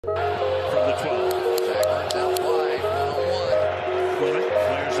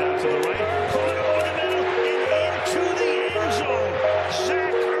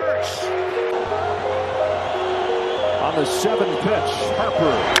On the 7th pitch,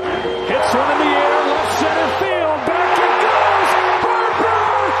 Harper hits one in the air, left center field, back it goes!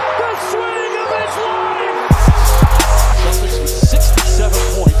 Harper, the swing of his life! Celtics with 67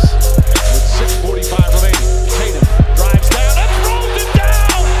 points, with 6:45 remaining. Tatum drives down and throws it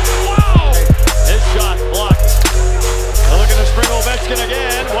down! Wow! His shot blocked. They're looking to spring Ovechkin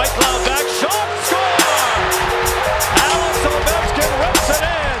again. White Cloud back, shot, score! Alex Ovechkin rips it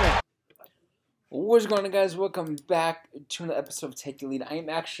in! What's going on, guys? Welcome back to another episode of Take the Lead. I am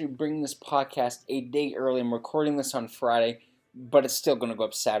actually bringing this podcast a day early. I'm recording this on Friday, but it's still going to go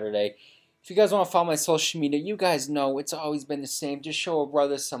up Saturday. If you guys want to follow my social media, you guys know it's always been the same. Just show a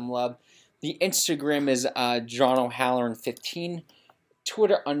brother some love. The Instagram is John O'Halloran 15.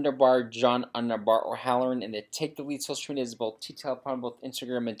 Twitter _John O'Halloran. And the Take the Lead social media is both TTL on both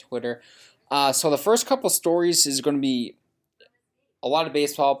Instagram and Twitter. So the first couple stories is going to be a lot of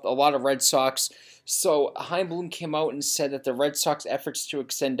baseball, a lot of Red Sox. So Chaim Bloom came out and said that the Red Sox efforts to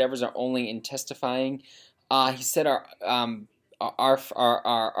extend Devers are only in testifying. He said our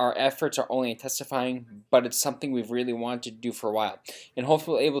efforts are only in testifying, but it's something we've really wanted to do for a while, and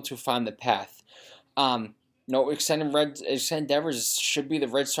hopefully we're able to find the path. Extend Devers should be the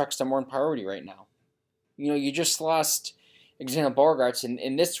Red Sox number one priority right now. You just lost Alexander Bogaerts,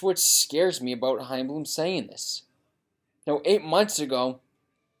 and this is what scares me about Chaim Bloom saying this. 8 months ago,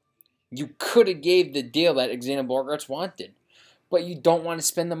 you could have gave the deal that Alexander Bogaerts wanted, but you don't want to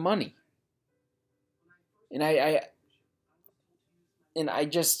spend the money. And I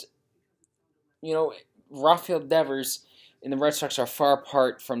just, Rafael Devers and the Red Sox are far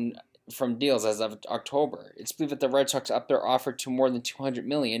apart from deals as of October. It's believed that the Red Sox up their offer to more than $200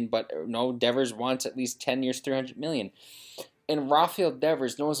 million, but no, Devers wants at least 10 years, $300 million. And Rafael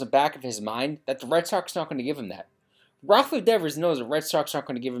Devers knows in the back of his mind that the Red Sox are not going to give him that. Rafael Devers knows the Red Sox aren't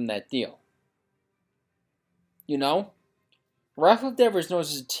going to give him that deal. Rafael Devers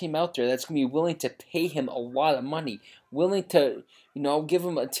knows there's a team out there that's going to be willing to pay him a lot of money, willing to, give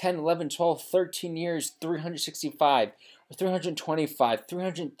him a 10, 11, 12, 13 years, 365, or 325,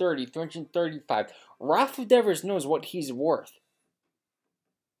 330, 335. Rafael Devers knows what he's worth.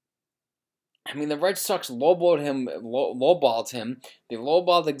 The Red Sox lowballed him. They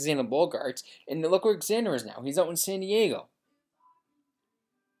lowballed Alexander Bogaerts, and look where Alexander is now. He's out in San Diego.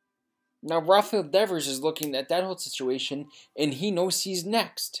 Now, Rafael Devers is looking at that whole situation, and he knows he's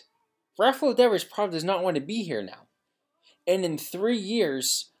next. Rafael Devers probably does not want to be here now. And in 3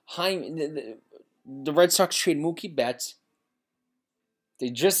 years, the Red Sox trade Mookie Betts. They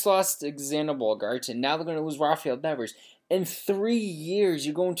just lost Alexander Bogaerts, and now they're going to lose Rafael Devers. In 3 years,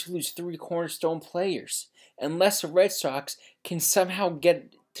 you're going to lose 3 cornerstone players, unless the Red Sox can somehow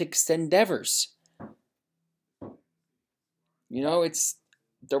get to extend Devers. The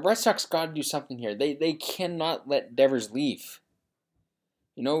Red Sox got to do something here. They cannot let Devers leave.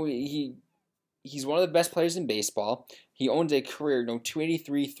 He's one of the best players in baseball. He owns a career,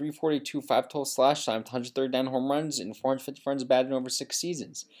 283, 342, 5 total slash time, 139 home runs, and 450 runs batted in over 6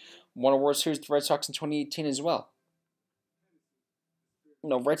 seasons. Won a World Series with the Red Sox in 2018 as well.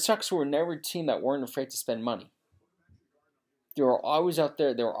 Red Sox were never a team that weren't afraid to spend money. They were always out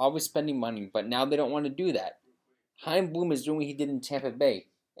there. They were always spending money, but now they don't want to do that. Chaim Bloom is doing what he did in Tampa Bay,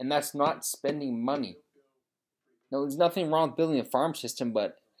 and that's not spending money. There's nothing wrong with building a farm system,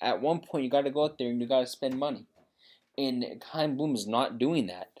 but at one point you got to go out there and you got to spend money. And Chaim Bloom is not doing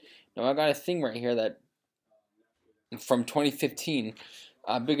that. Now, I got a thing right here that from 2015,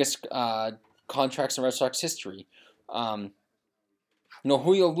 biggest contracts in Red Sox history.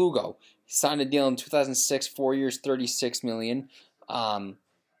 Julio Lugo signed a deal in 2006, 4 years, $36 million.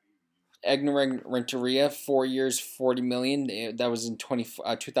 Edgar Renteria, 4 years, $40 million. That was in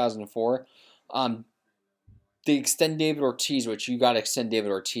 2004. They extend David Ortiz, which you got to extend David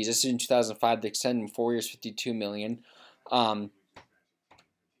Ortiz. This is in 2005. They extend him 4 years, $52 million.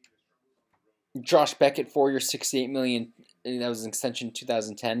 Josh Beckett, 4 years, $68 million. That was an extension in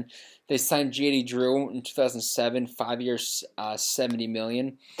 2010. They signed J.D. Drew in 2007, 5 years, $70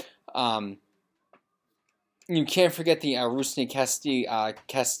 million. You can't forget the Rusney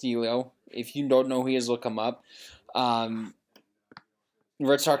Castillo. If you don't know who he is, look him up.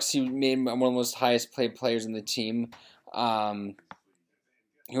 Red Sox, he made one of the most highest paid players in the team.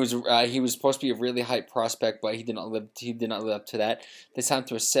 He was supposed to be a really high prospect, but he did not live up to that. They signed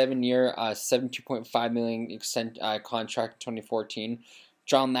to a 7-year, $72.5 million contract in 2014.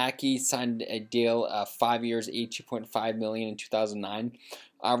 John Lackey signed a deal, 5 years, $82.5 million in 2009.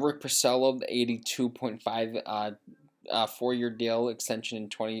 Rick Porcello, the $82.5 4-year deal extension in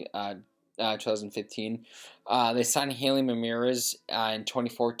 2015. They signed Haley Ramirez in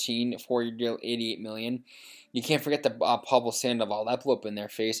 2014, a 4-year deal, $88 million. You can't forget the Pablo Sandoval. That blew up in their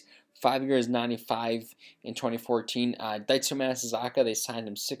face. 5 years, 95 in 2014. Daitsu Masazaka, they signed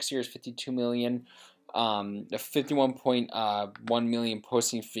him 6 years, $52 million. A $51.1 million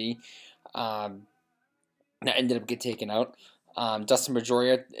posting fee. That ended up getting taken out. Dustin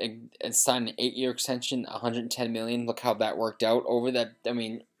Pedroia signed an 8-year extension, $110 million. Look how that worked out over that. I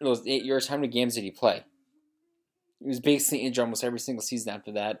mean, those 8 years. How many games did he play? He was basically injured almost every single season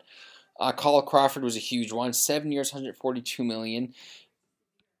after that. Carl Crawford was a huge one, 7 years, $142 million.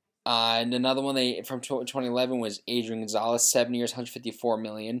 And another one from 2011 was Adrian Gonzalez, 7 years, $154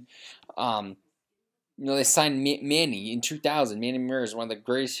 million. They signed Manny in 2000. Manny Ramirez, one of the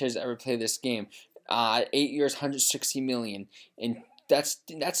greatest hitters to ever play this game. 8 years, $160 million. And that's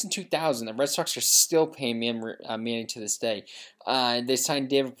in 2000. The Red Sox are still paying Manny to this day. They signed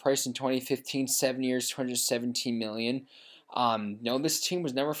David Price in 2015, 7 years, $217 million. This team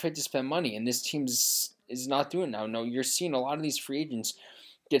was never afraid to spend money, and this team is not doing it now. No, you're seeing a lot of these free agents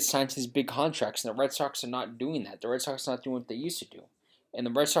get signed to these big contracts, and the Red Sox are not doing that. The Red Sox are not doing what they used to do. And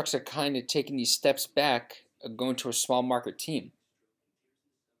the Red Sox are kind of taking these steps back, going to a small market team.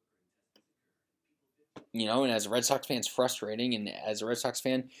 And as a Red Sox fan, it's frustrating. And as a Red Sox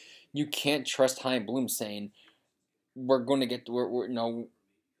fan, you can't trust Chaim Bloom saying, they're trying to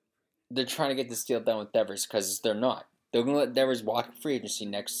get this deal done with Devers, because they're not. They're going to let Devers walk free agency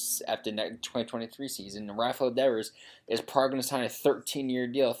after the 2023 season. And Rafael Devers is probably going to sign a 13-year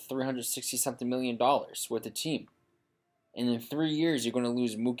deal, $360-something million with the team. And in 3 years, you're going to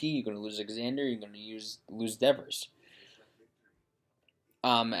lose Mookie, you're going to lose Alexander, you're going to lose Devers.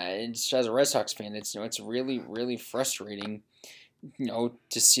 And just as a Red Sox fan, it's really, really frustrating,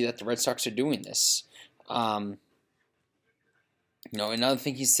 to see that the Red Sox are doing this. Another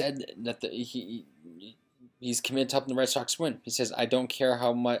thing he said that he's committed to helping the Red Sox win. He says, "I don't care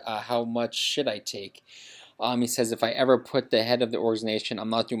how much shit I take." He says, "If I ever put the head of the organization, I'm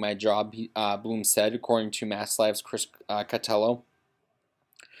not doing my job," Bloom said, according to Mass Live's Chris Catello.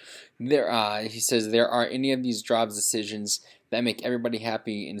 He says, "There are any of these jobs decisions that make everybody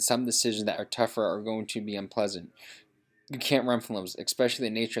happy, and some decisions that are tougher are going to be unpleasant. You can't run from those, especially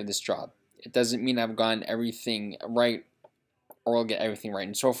the nature of this job. It doesn't mean I've gotten everything right or I'll get everything right.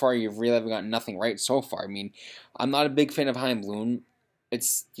 And so far, you've really gotten nothing right so far. I mean, I'm not a big fan of Chaim Bloom. I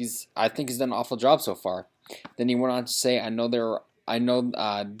think he's done an awful job so far." Then he went on to say, I know there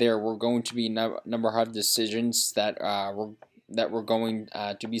were going to be a number of hard decisions that were going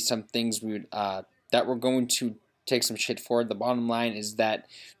to be some things that were going to take some shit for. The bottom line is that,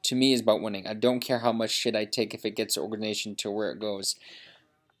 to me, is about winning. I don't care how much shit I take if it gets the organization to where it goes."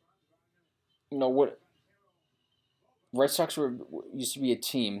 What Red Sox used to be a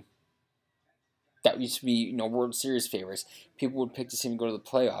team that used to be, World Series favorites. People would pick this team to go to the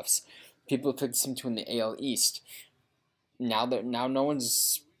playoffs. People would pick this team to win the AL East. Now no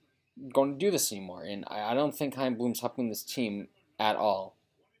one's going to do this anymore, and I don't think Chaim Bloom's helping this team at all.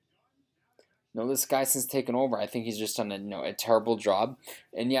 This guy, since taking over, I think he's just done a terrible job.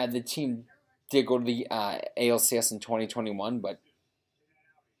 And yeah, the team did go to the ALCS in 2021, but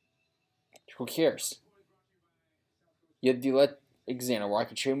who cares? You let Alexander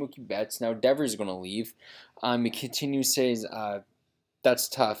walk. You trade Mookie Betts. Now Devers is going to leave. He continues to say, that's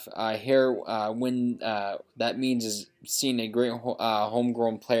tough. When that means is seeing a great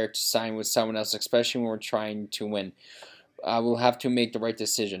homegrown player to sign with someone else, especially when we're trying to win. We'll have to make the right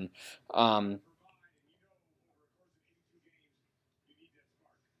decision.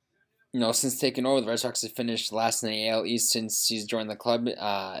 Since taking over, the Red Sox have finished last in the AL East since he's joined the club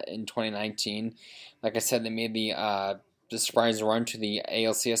in 2019. Like I said, they made the surprise run to the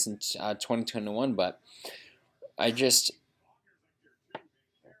ALCS in 2021, but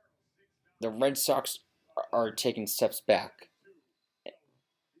the Red Sox are taking steps back.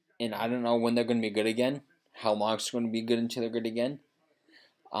 And I don't know when they're going to be good again, how long it's going to be good until they're good again.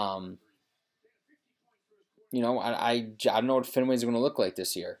 I don't know what Fenway's going to look like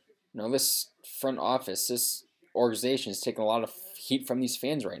this year. This front office, this organization is taking a lot of heat from these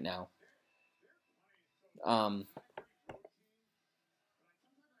fans right now.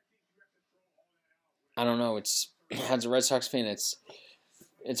 I don't know. It's, as a Red Sox fan, it's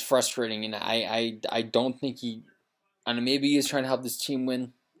frustrating, and I don't think I know, maybe he's trying to help this team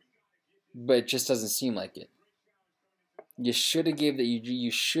win, but it just doesn't seem like it. You should have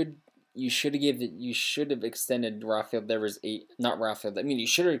extended Rafael Devers you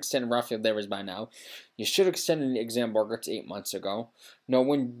should have extended Rafael Devers by now. You should have extended Alexander Bogaerts 8 months ago.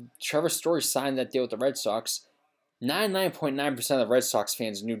 When Trevor Story signed that deal with the Red Sox, 99.9% of the Red Sox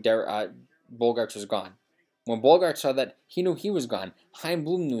fans knew Bogaerts was gone. When Bogaerts saw that, he knew he was gone. Chaim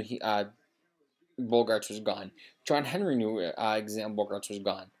Bloom knew Bogarts was gone. John Henry knew Bogarts was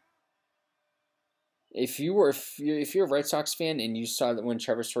gone. If you're a Red Sox fan and you saw that when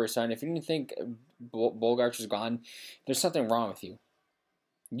Trevor Story signed, if you didn't think Bogarts was gone, there's something wrong with you.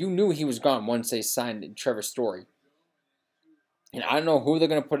 You knew he was gone once they signed Trevor Story. And I don't know who they're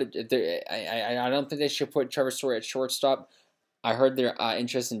going to put it. I don't think they should put Trevor Story at shortstop. I heard their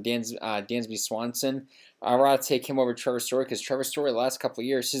interest in Dansby Swanson. I'd rather take him over Trevor Story because Trevor Story the last couple of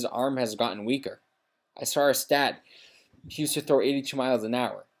years, his arm has gotten weaker. I saw a stat. He used to throw 82 miles an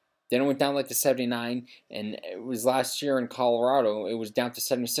hour. Then it went down like to 79, and it was last year in Colorado, it was down to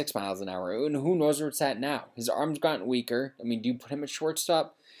 76 miles an hour. And who knows where it's at now? His arm's gotten weaker. I mean, do you put him at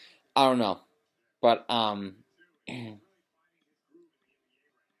shortstop? I don't know. But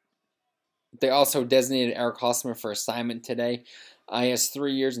they also designated Eric Hosmer for assignment today. He has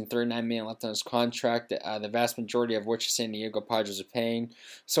 3 years and $39 million left on his contract, the vast majority of which San Diego Padres are paying.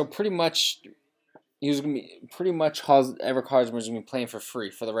 So pretty much, Eric Hosmer is going to be playing for free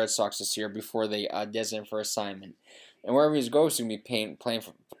for the Red Sox this year before they designate for assignment. And wherever he goes, he's going to be playing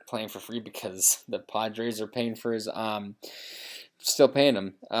for free because the Padres are paying for his still paying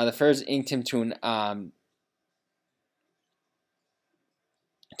him. The Pharaohs inked him to an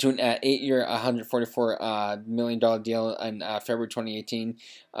 8-year, $144 million deal in February 2018.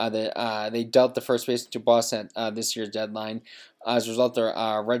 They dealt the first baseman to Boston at this year's deadline. As a result,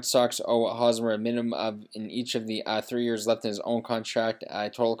 the Red Sox owe Hosmer a minimum of in each of the 3 years left in his own contract,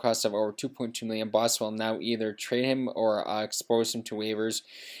 a total cost of over $2.2 million. Boston will now either trade him or expose him to waivers,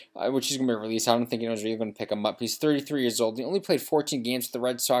 which he's going to be released. I don't think anyone's really going to pick him up. He's 33 years old. He only played 14 games for the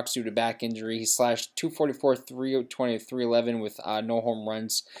Red Sox due to back injury. He slashed .244, .320, .311 with no home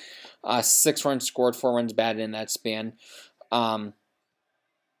runs. 6 runs scored, 4 runs batted in that span.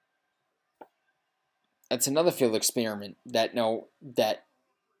 It's another field experiment that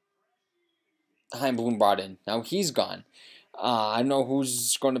Chaim Bloom brought in. Now he's gone. I don't know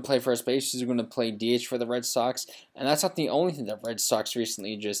who's going to play first base, who's going to play DH for the Red Sox, and that's not the only thing the Red Sox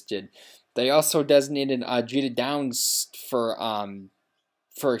recently just did. They also designated Jeter Downs for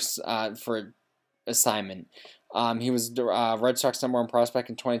assignment. He was the Red Sox #1 prospect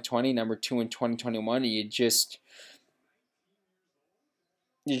in 2020, #2 in 2021. You just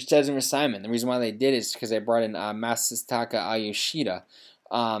does an assignment. The reason why they did is because they brought in Masataka Yoshida.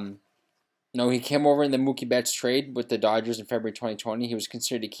 He came over in the Mookie Betts trade with the Dodgers in February 2020. He was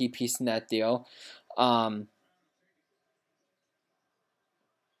considered a key piece in that deal. Chaim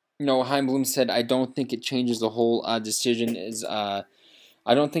Bloom said, "I don't think it changes the whole decision. I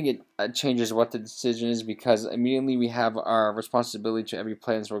don't think it changes what the decision is because immediately we have our responsibility to every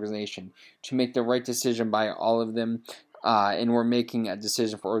player in this organization to make the right decision by all of them." And we're making a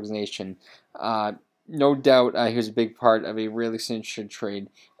decision for organization. No doubt he was a big part of a really significant trade.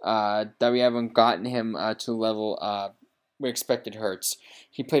 That we haven't gotten him to the level we expected hurts.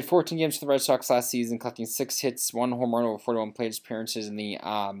 He played 14 games for the Red Sox last season, collecting 6 hits, 1 home run over 41 plate appearances in the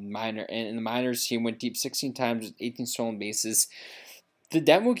minors. He went deep 16 times with 18 stolen bases. That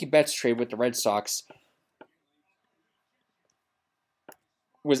Mookie Betts trade with the Red Sox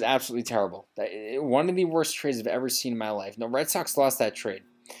was absolutely terrible. One of the worst trades I've ever seen in my life. The Red Sox lost that trade.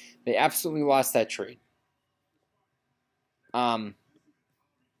 They absolutely lost that trade. I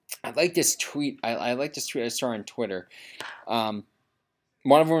like this tweet. I like this tweet I saw on Twitter. One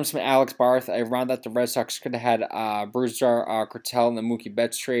of them was from Alex Barth. I found that the Red Sox could have had Brusdar, Cortell, and the Mookie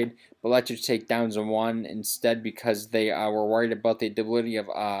Betts trade, but elected to take Downs and one instead because they were worried about the debility of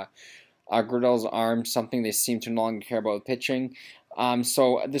Grudell's arm, something they seem to no longer care about with pitching.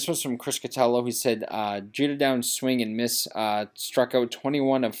 So this was from Chris Cotello. He said, Jeter Downs' swing and miss struck out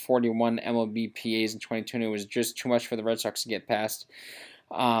 21 of 41 MLB PAs in 2020. It was just too much for the Red Sox to get past.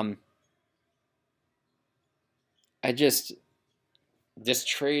 This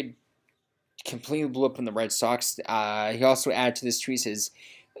trade completely blew up in the Red Sox. He also added to this tweet, says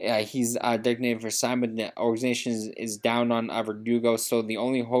he's designated for assignment. The organization is down on Verdugo, so the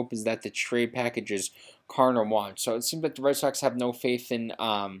only hope is that the trade package is Connor won. So it seems like the Red Sox have no faith in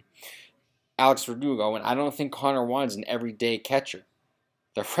Alex Verdugo, and I don't think Connor Juan's an everyday catcher.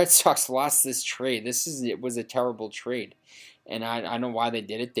 The Red Sox lost this trade. It was a terrible trade, and I don't know why they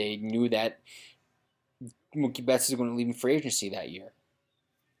did it. They knew that Mookie Betts is going to leave in free agency that year.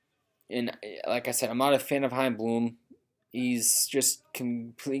 And like I said, I'm not a fan of Chaim Bloom. He's just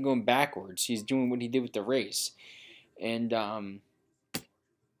completely going backwards. He's doing what he did with the Rays, and I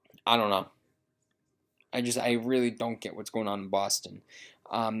don't know. I really don't get what's going on in Boston.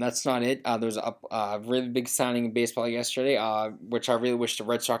 That's not it. There was a really big signing in baseball yesterday, which I really wish the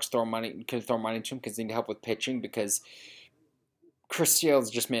Red Sox could throw money to him because they need help with pitching because Chris Sale's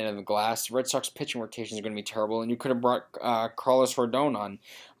just made out of glass. The Red Sox pitching rotation is going to be terrible, and you could have brought Carlos Rodon on.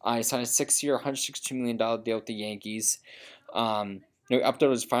 He signed a 6-year, $162 million deal with the Yankees. Up to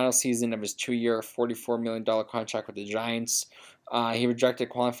his final season of his 2-year, $44 million contract with the Giants. He rejected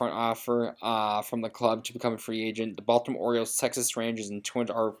a qualifying offer from the club to become a free agent. The Baltimore Orioles, Texas Rangers, and Twins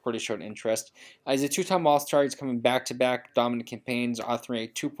are pretty showed interest. He's a two-time All-Star. He's coming back-to-back dominant campaigns, authoring a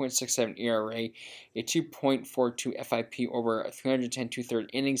 2.67 ERA, a 2.42 FIP over 310 2/3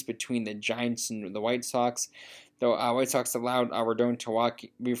 innings between the Giants and the White Sox. The White Sox allowed Rodon to walk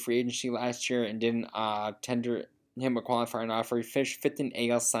via free agency last year and didn't tender him a qualifying offer. He finished fifth in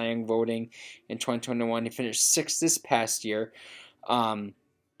AL Cy Young voting in 2021. He finished sixth this past year.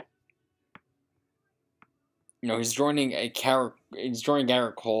 He's joining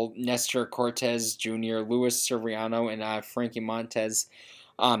Garrett Cole, Nestor Cortez Jr., Luis Severiano, and Frankie Montes.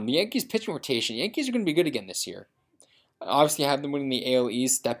 The Yankees pitching rotation. The Yankees are going to be good again this year. Obviously, have them winning the AL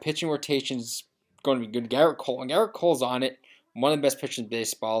East. That pitching rotation is going to be good. Garrett Cole's on it. One of the best pitchers in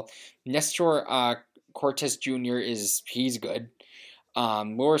baseball. Nestor Cortez Jr. he's good.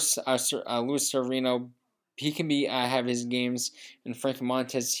 Luis Severino, he can have his games, and Frankie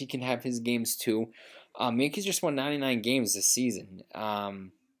Montes, he can have his games too. Yankees just won 99 games this season.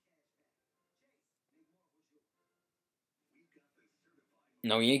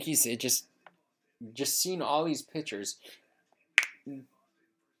 Yankees, it just seeing all these pitchers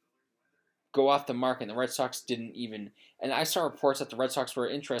go off the mark, and the Red Sox didn't even. And I saw reports that the Red Sox were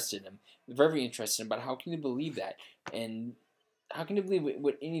interested in him, very interested in him. But how can you believe that? And how can you believe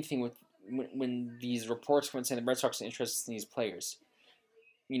with anything when these reports went saying the Red Sox are interested in these players?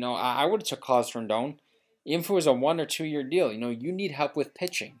 I would have took Carlos Rodon, even if it was a 1 or 2 year deal. You need help with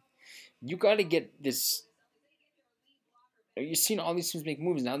pitching. You got to get this. You've seen all these teams make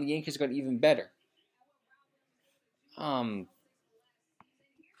moves. Now the Yankees got even better.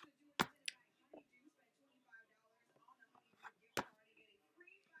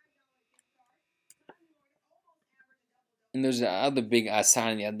 And there's another big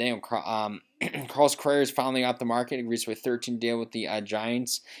signing the other day. Carlos Correa is finally off the market. Agrees to a 13 deal with the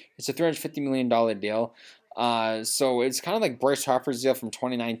Giants. It's a $350 million deal. So it's kind of like Bryce Harper's deal from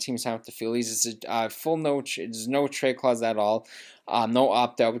 2019 signed with the Phillies. It's a full there's no trade clause at all. No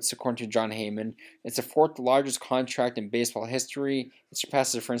opt-outs, according to John Heyman. It's the fourth largest contract in baseball history. It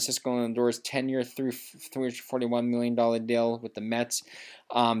surpasses the Francisco Lindor's 10-year, $341 million deal with the Mets.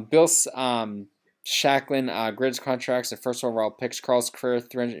 Bill's Shacklin, Grid's contracts, the first overall picks, Carlos Correa,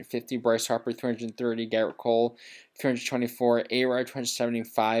 350, Bryce Harper, 330, Garrett Cole, 324, A-Rod,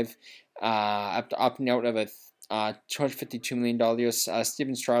 275, opting out of a $252 million deal,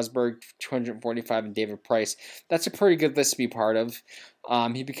 Steven Strasburg, 245, and David Price. That's a pretty good list to be part of.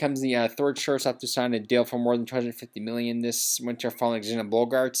 He becomes the third shortstop to sign a deal for more than $250 million this winter, following Xander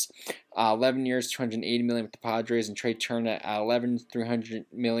Bogaerts, 11 years, $280 million with the Padres, and Trey Turner at 11, $300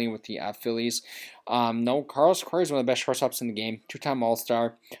 million with the Phillies. Carlos Correa is one of the best shortstops in the game. Two-time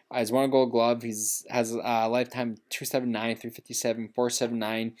All-Star. He's won a Gold Glove. Has a lifetime 279, 357,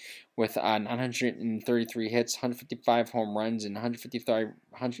 479 with 933 hits, 155 home runs, and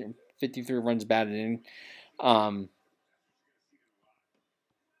 153 runs batted in.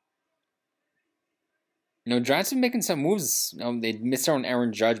 Giants have been making some moves. They missed out on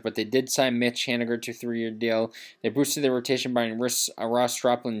Aaron Judge, but they did sign Mitch Haniger to a 3-year deal. They boosted their rotation by Ross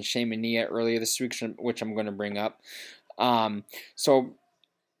Strapplin and Shane Mania earlier this week, which I'm going to bring up. So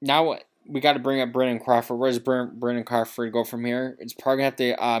now we got to bring up Brandon Crawford. Where does Brandon Crawford go from here? It's probably going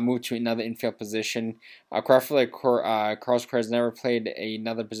to have to move to another infield position. Crawford, like Carlos Correa, has never played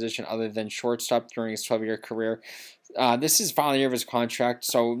another position other than shortstop during his 12-year career. This is the final year of his contract,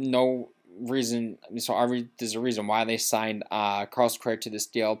 so there's a reason why they signed Carlos Correa to this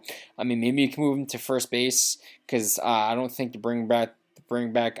deal. Maybe you can move him to first base because I don't think to bring back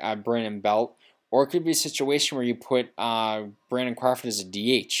Brandon Belt, or it could be a situation where you put Brandon Crawford as a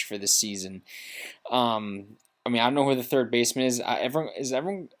DH for this season. I don't know who the third baseman is. Is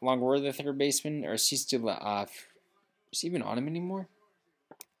Evan Longoria the third baseman, or is he still is he even on him anymore?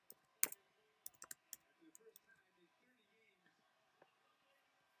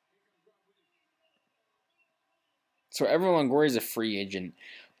 So Evan Longoria is a free agent.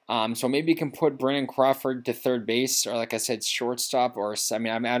 So maybe you can put Brandon Crawford to third base, or like I said, shortstop, or I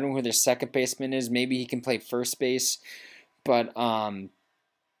don't know who their second baseman is. Maybe he can play first base, but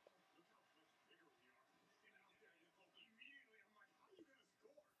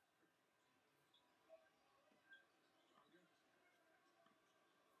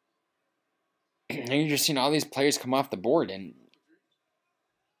you're just seeing all these players come off the board, and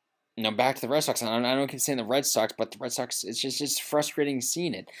Back to the Red Sox. I don't keep saying the Red Sox, but the Red Sox, it's just frustrating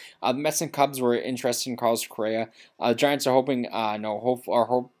seeing it. The Mets and Cubs were interested in Carlos Correa. Giants are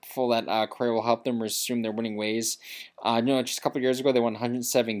hopeful that Correa will help them resume their winning ways. Just a couple of years ago, they won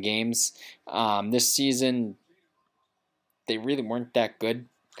 107 games. This season, they really weren't that good.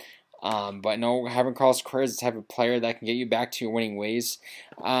 But no, having Carlos Correa is the type of player that can get you back to your winning ways.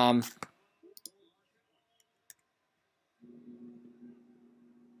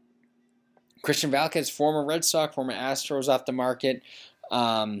 Christian Vázquez, former Red Sox, former Astros, off the market.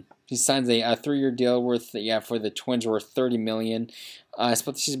 He signs a 3-year deal for the Twins worth $30 million.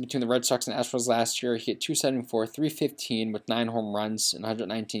 Split the season between the Red Sox and Astros last year. He hit .274, .315 with 9 home runs in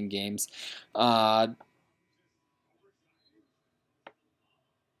 119 games. I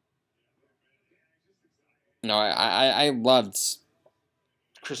loved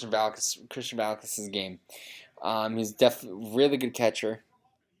Christian Vázquez's game. He's definitely really good catcher.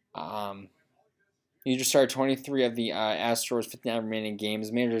 He just started 23 of the Astros' 59 remaining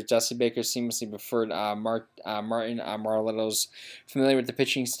games. Manager Dusty Baker seamlessly preferred Martin Marletto's familiar with the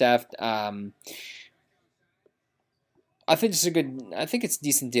pitching staff. I think it's a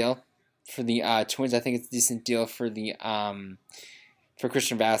decent deal for the Twins. I think it's a decent deal for the for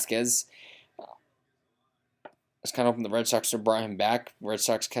Christian Vázquez. It's kind of hoping the Red Sox have brought him back. Red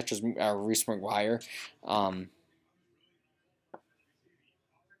Sox catchers Reese McGuire.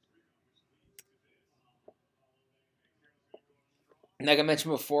 Like I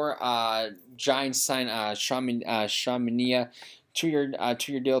mentioned before, Giants signed Sean Mania,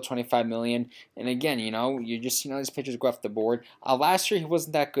 2-year deal, $25 million. And again, you just see all these pitchers go off the board. Last year he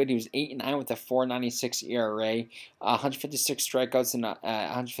wasn't that good. He was 8-9 with a 4.96 ERA, 156 strikeouts in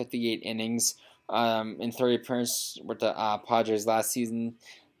 158 innings. In 30 appearances with the Padres last season.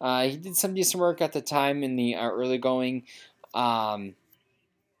 He did some decent work at the time in the early going.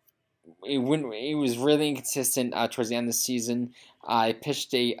 He was really inconsistent towards the end of the season. He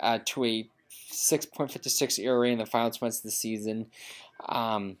pitched to a 6.56 ERA in the final 2 months of the season.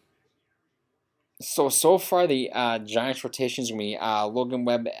 So far the Giants rotation is going to be Logan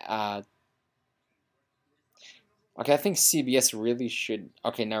Webb. Okay, I think CBS really should.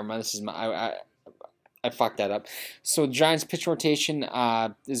 Okay, never mind. This is I fucked that up. So Giants pitch rotation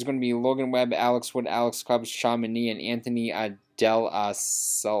is going to be Logan Webb, Alex Wood, Alex Cobb, Sean Manaea, and Anthony Del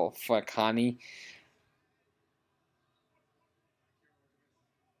Salfacani.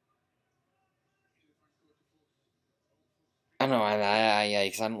 I don't know.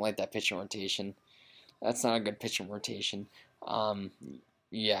 I don't like that pitching rotation. That's not a good pitching rotation.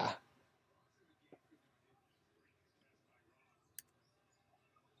 Yeah.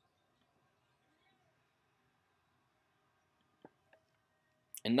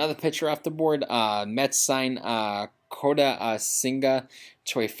 Another pitcher off the board. Mets sign Kota Singa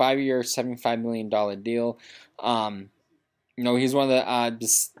to a 5-year, $75 million deal. He's one of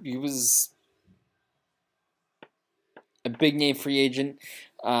the. He was a big name free agent.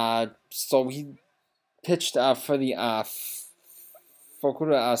 So he pitched for the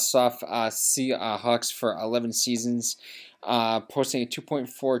Fukuda Soft Seahawks for 11 seasons, posting a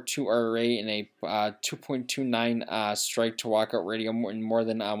 2.42 ERA and a 2.29 strike to walkout ratio in more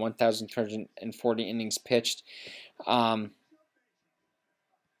than 1,240 innings pitched.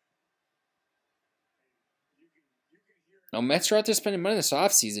 Mets are out there spending money this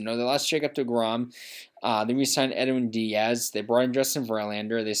offseason. They lost Jacob deGrom. They re-signed Edwin Diaz. They brought in Justin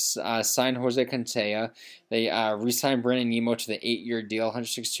Verlander. They signed Jose Cantea. They re-signed Brandon Nimmo to the 8-year deal,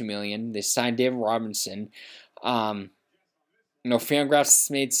 $162 million. They signed David Robinson. Fangraphs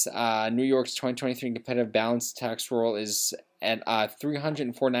estimates New York's 2023 competitive balance tax roll is at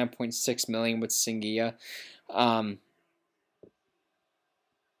 $349.6 million with Singia.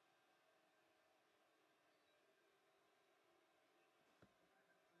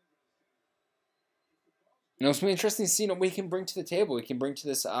 It's going to be interesting to see what we can bring to the table. We can bring to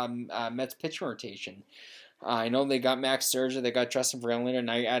this Mets pitching rotation. I know they got Max Scherzer, they got Justin Verlander,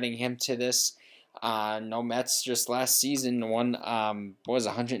 now you're adding him to this. Mets just last season won,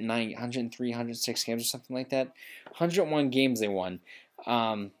 109, 103, 106 games or something like that? 101 games they won.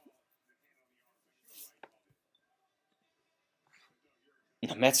 The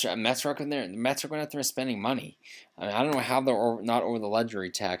Mets are going there. The Mets are going out there and spending money. I don't know how they're not over the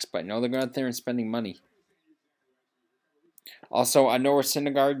luxury tax, but no, they're going out there and spending money. Also, Noah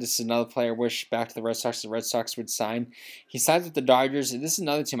Syndergaard, this is another player I wish back to the Red Sox. The Red Sox would sign. He signs with the Dodgers. This is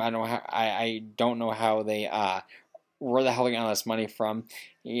another team I don't know how they where the hell they got all this money from.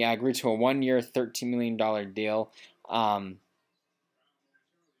 He agreed to a 1-year, $13 million deal.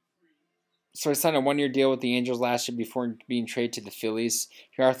 So he signed a 1-year deal with the Angels last year before being traded to the Phillies.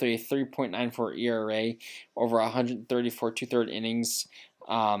 He authored a 3.94 ERA over 134 2/3 innings.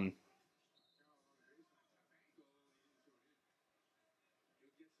 So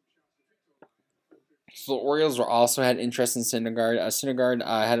the Orioles were also had interest in Syndergaard. Syndergaard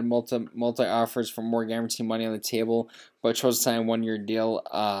had multi offers for more guaranteed money on the table, but chose to sign a 1-year deal.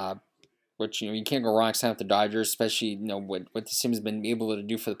 Which you can't go wrong signing with the Dodgers, especially what this team has been able to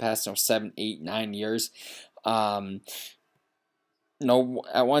do for the past 7, 8, 9 years. At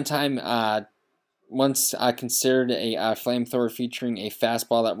one time, once considered a flamethrower featuring a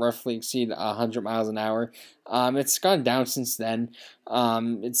fastball that roughly exceeded 100 miles an hour. It's gone down since then.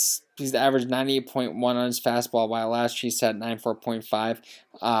 He's averaged 98.1 on his fastball, while last year he sat at 94.5.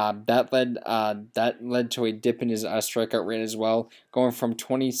 That led to a dip in his strikeout rate as well, going from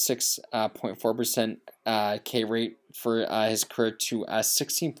 26.4% K rate for his career to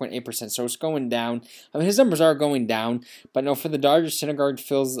 16.8%. So it's going down. I mean, his numbers are going down, but no, for the Dodgers, Syndergaard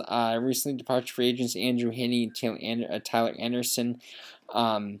fills recently departed free agents Andrew Heaney and Tyler Anderson.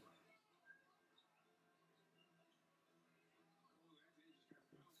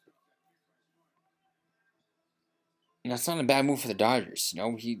 That's not a bad move for the Dodgers.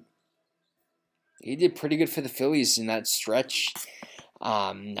 He did pretty good for the Phillies in that stretch.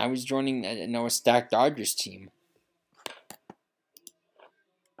 I was joining a stacked Dodgers team.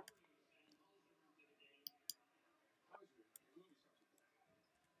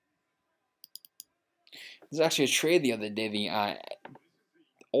 There's actually a trade the other day. The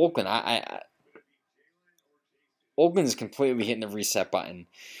Oakland. Oakland's completely hitting the reset button.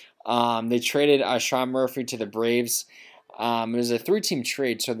 They traded Sean Murphy to the Braves. It was a 3-team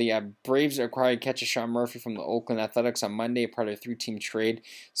trade, so the Braves acquired catcher Sean Murphy from the Oakland Athletics on Monday, part of a 3-team trade.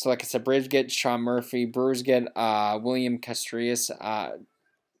 So, like I said, Braves get Sean Murphy, Brewers get William Castrias,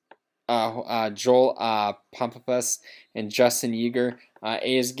 Joel Pampas, and Justin Yeager.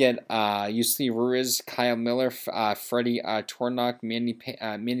 A's get Yusli Ruiz, Kyle Miller, Freddie Tornock,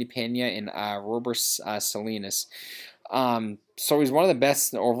 Manny Pena, and Robert Salinas. So he's one of the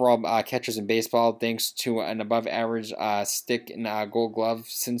best overall catchers in baseball, thanks to an above-average stick and Gold Glove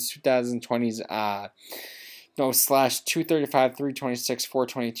since 2020's slash 235, 326,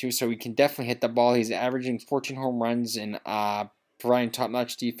 422. So he can definitely hit the ball. He's averaging 14 home runs and providing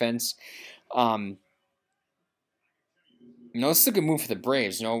top-notch defense. This is a good move for the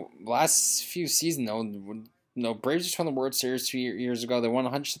Braves. Last few seasons, Braves just won the World Series 2 years ago. They won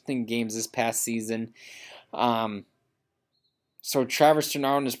 100-something games this past season. So Travis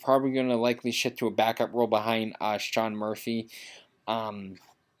Denard is probably going to likely shift to a backup role behind Sean Murphy. But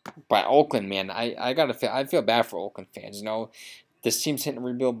Oakland, man, I feel bad for Oakland fans. This team's hitting the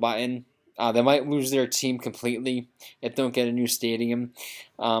rebuild button. They might lose their team completely if they don't get a new stadium.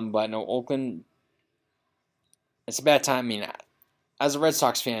 But no, Oakland, it's a bad time. I mean, as a Red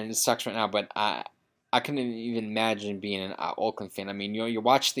Sox fan, it sucks right now, but I couldn't even imagine being an Oakland fan. I mean, you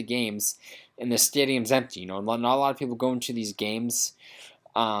watch the games, and the stadium's empty. Not a lot of people going to these games.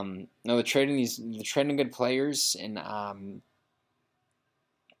 They're trading good players, and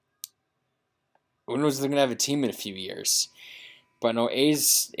who knows if they're gonna have a team in a few years. But no,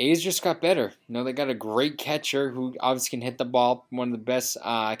 A's just got better. They got a great catcher who obviously can hit the ball, one of the best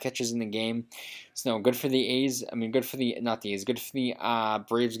catchers in the game. So good for the A's. I mean, good for the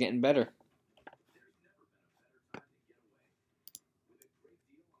Braves getting better.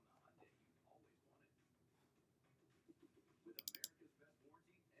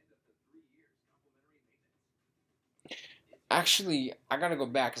 Actually, I gotta go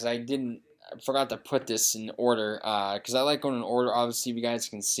back because I forgot to put this in order because I like going in order. Obviously, you guys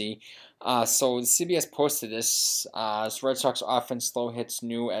can see. So CBS posted this. Red Sox offense slow hits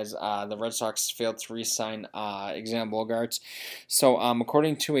new as the Red Sox failed to re-sign Alexander Bogaerts. So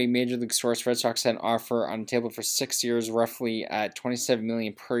according to a major league source, Red Sox had an offer on the table for 6 years, roughly at $27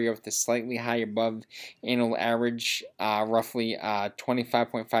 million per year, with a slightly high above annual average, roughly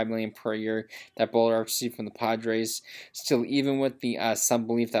 $25.5 million per year that Bogaerts received from the Padres. Still, even with the some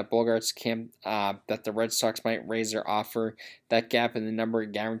belief that Bogaerts that the Red Sox might raise their offer, that gap in the number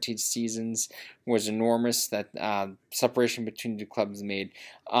of guaranteed seasons was enormous. That separation between the clubs made.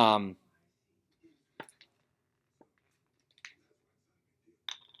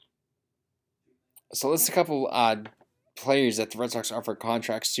 So let's a couple players that the Red Sox offer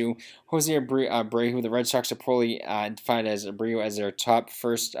contracts to. Jose Abreu, who the Red Sox are poorly defined as Abreu as their top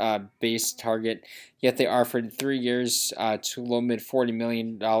first base target, yet they offered 3 years to low mid $40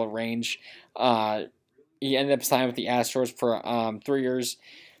 million range. He ended up signing with the Astros for 3 years.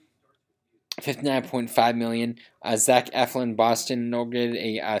 $59.5 million. Zach Eflin, Boston, inaugurated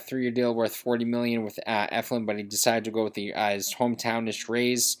a 3-year deal worth $40 million with Eflin, but he decided to go with his hometownish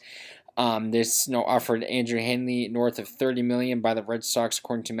Rays. This offered Andrew Hanley north of $30 million by the Red Sox,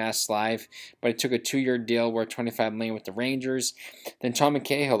 according to Mass Live, but it took a 2-year deal worth $25 million with the Rangers. Then Tom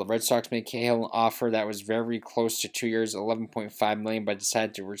McCahill, the Red Sox made Cahill an offer that was very close to 2 years, $11.5 million, but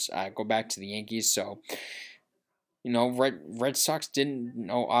decided to go back to the Yankees. So, Red Sox didn't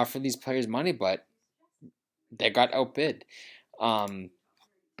offer these players money, but they got outbid.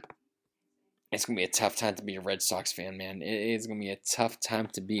 It's going to be a tough time to be a Red Sox fan, man. It is going to be a tough time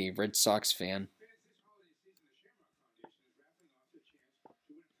to be a Red Sox fan.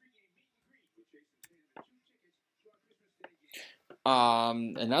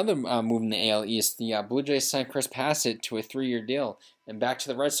 Another move in the AL East, the Blue Jays signed Chris Bassitt to a 3-year deal. And back to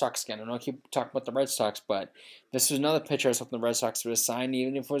the Red Sox again. I know I keep talking about the Red Sox, but this was another pitcher I was hoping the Red Sox would sign,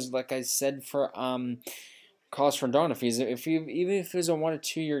 even if it was, like I said, for Carlos Rodon, even if it was a 1 or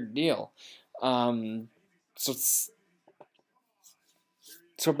 2-year deal. So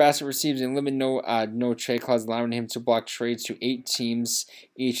Bassitt receives a limited no trade clause, allowing him to block trades to 8 teams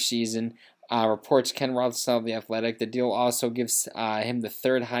each season. Reports Ken Rothschild of The Athletic. The deal also gives him the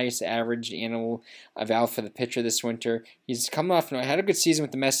 3rd highest average annual value for the pitcher this winter. He's coming off, had a good season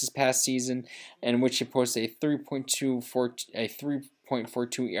with the Mets this past season, in which he posted a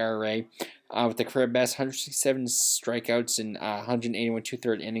 3.42 ERA. With the career best 167 strikeouts and 181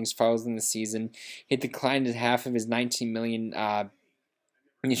 2/3 innings following the season. He declined at half of his $19 million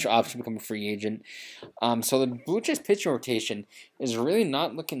initial option to become a free agent. So the Blue Jays pitching rotation is really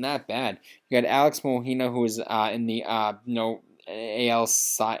not looking that bad. You got Alex Molina, who is in the AL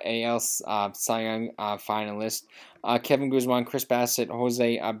Cy Young finalist. Kevin Guzman, Chris Bassitt,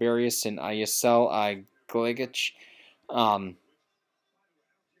 Jose Barrios, and Yasel Gligic.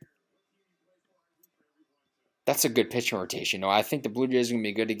 That's a good pitching rotation. I think the Blue Jays are going to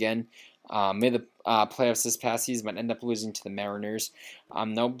be good again. Made the playoffs this past season, but end up losing to the Mariners.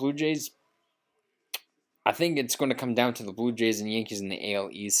 No, Blue Jays, I think it's going to come down to the Blue Jays and Yankees in the AL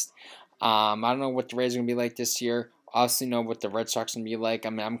East. I don't know what the Rays are going to be like this year. Obviously, know what the Red Sox are going to be like. I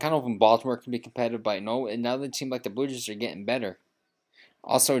mean, I'm kind of hoping Baltimore can be competitive, but another team like the Blue Jays are getting better.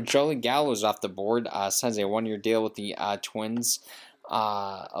 Also, Joey Gallo's off the board. Signs a 1-year deal with the Twins.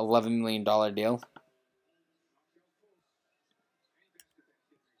 $11 million deal.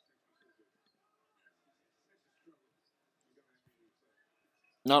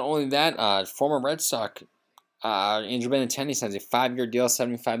 Not only that, former Red Sox Andrew Benintendi signs a 5-year deal,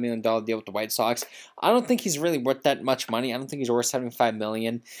 $75 million deal with the White Sox. I don't think he's really worth that much money. I don't think he's worth $75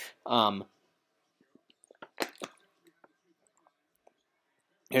 million.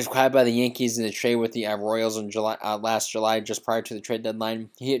 He was acquired by the Yankees in the trade with the Royals in last July, just prior to the trade deadline.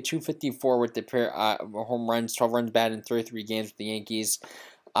 He hit .254 with the pair home runs, 12 runs batted in 33 games with the Yankees.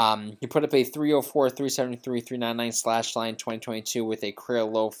 He put up a 304, 373, 399 slash line 2022 with a career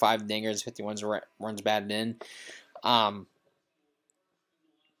low 5 dingers, 51 runs batted in.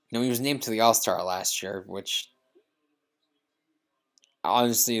 He was named to the All-Star last year, which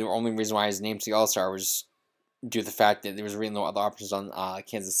honestly the only reason why he was named to the All-Star was due to the fact that there was really no other options on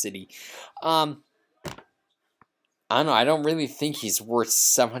Kansas City. I don't know. I don't really think he's worth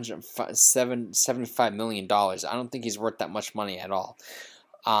 $75 million. I don't think he's worth that much money at all.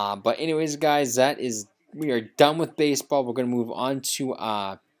 But anyways, guys, we are done with baseball. We're going to move on to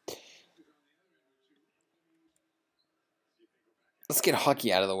let's get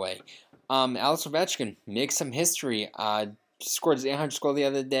hockey out of the way. Alex Ovechkin makes some history. Scored his 800th goal the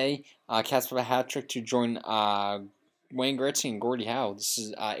other day. Cast a hat trick to join Wayne Gretzky and Gordie Howe. This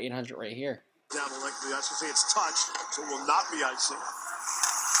is 800 right here. Down the length of the ice, say it's touched, so it will not be icing.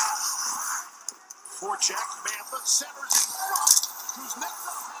 Forecheck, Mantha centers in front.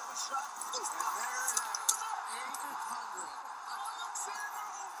 Kuzmenko have a shot. And there it is, 800. Alexander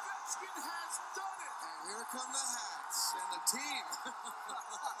Ovechkin has done it. And here come the hats and the team.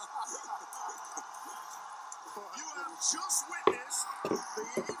 You have just witnessed the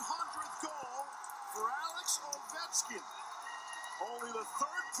 800th goal for Alex Ovechkin. Only the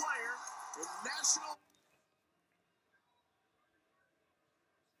 3rd player in national.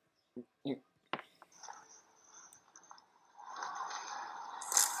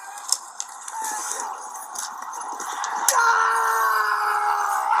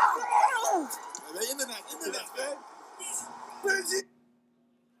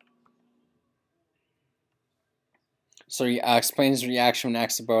 So he explains his reaction when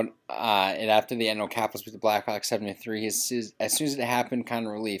asked about it after the NL Capitals with the Blackhawks 7-3. As soon as it happened, kind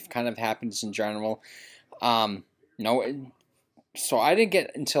of relief. Kind of happens in general. So I didn't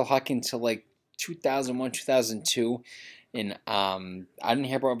get into hockey until like 2001, 2002. And I didn't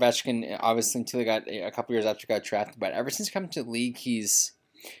hear about Ovechkin obviously until he got a couple years after he got drafted. But ever since coming to the league, he's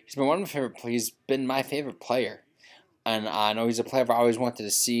been one of my favorite. He's been my favorite player, and I know he's a player I've always wanted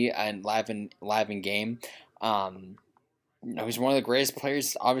to see and live in game. Um, he's one of the greatest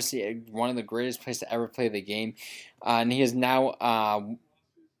players. Obviously, one of the greatest players to ever play the game, and he is now.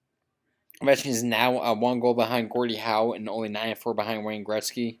 Ovechkin is now one goal behind Gordie Howe and only 9-4 behind Wayne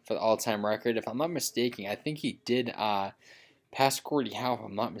Gretzky for the all-time record. If I'm not mistaken, I think he did pass Gordie Howe. If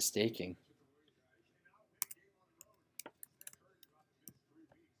I'm not mistaken.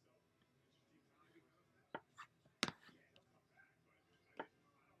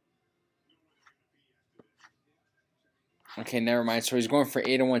 Okay, never mind. So he's going for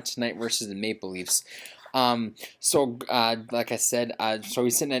 8-1 tonight versus the Maple Leafs. Like I said, so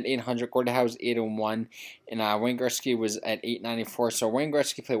he's sitting at 800. Gordie Howe's 8-1, and Wayne Gretzky was at 894. So Wayne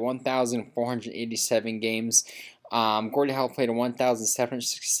Gretzky played 1,487 games. Gordie Howe played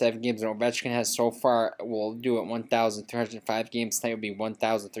 1,767 games, and Ovechkin has so far will do it 1,305 games. Tonight would be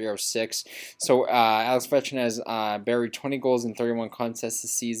 1,306. So Alex Ovechkin has buried 20 goals in 31 contests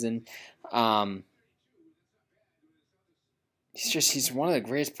this season. He's one of the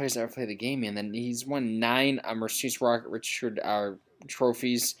greatest players to ever play the game, and then he's won 9 Mercedes Rocket Richard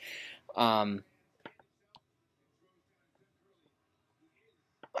trophies. I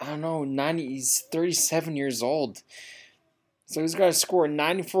don't know, he's 37 years old. So he's got to score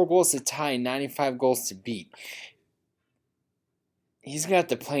 94 goals to tie and 95 goals to beat. He's going to have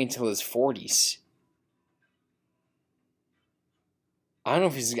to play until his 40s. I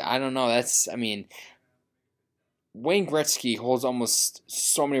don't know. Wayne Gretzky holds almost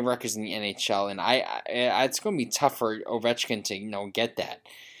so many records in the NHL, and it's going to be tough for Ovechkin to get that.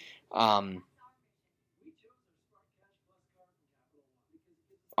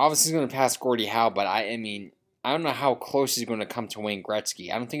 Obviously, he's going to pass Gordie Howe, but I don't know how close he's going to come to Wayne Gretzky.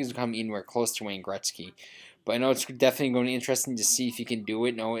 I don't think he's going to come anywhere close to Wayne Gretzky. But I know it's definitely going to be interesting to see if he can do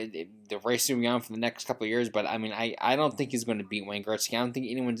it. The race is going on for the next couple of years, but I don't think he's going to beat Wayne Gretzky. I don't think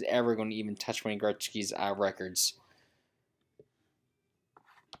anyone's ever going to even touch Wayne Gretzky's records.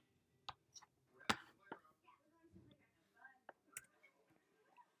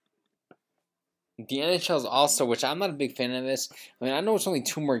 The NHL is also, which I'm not a big fan of this. I know it's only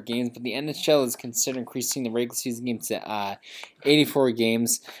 2 more games, but the NHL is considering increasing the regular season games to 84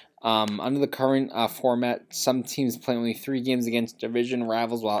 games. Under the current format, some teams play only 3 games against division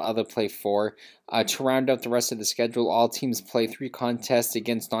rivals, while others play 4. To round out the rest of the schedule, all teams play 3 contests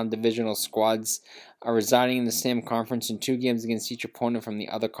against non-divisional squads residing in the same conference and 2 games against each opponent from the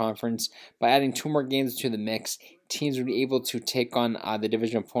other conference. By adding 2 more games to the mix, teams would be able to take on the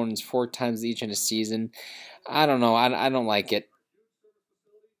division opponents 4 times each in a season. I don't know. I don't like it.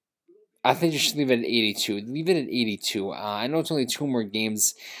 I think you should leave it at 82. Leave it at 82. I know it's only 2 more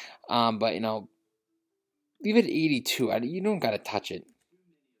games, but leave it at 82. You don't gotta touch it.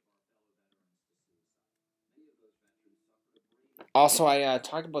 Also, I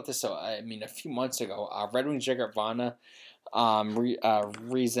talked about this. A few months ago. Red Wings Jacob Vana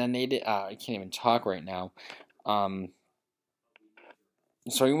resonated. I can't even talk right now.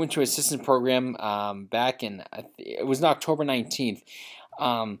 So he went to assistant program back in it was October 19th.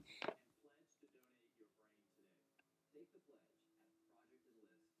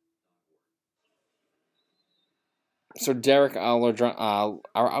 So Derek I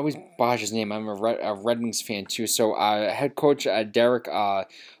always botch his name. I'm a Red Wings fan too. So head coach Derek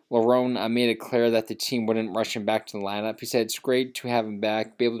Lerone made it clear that the team wouldn't rush him back to the lineup. He said it's great to have him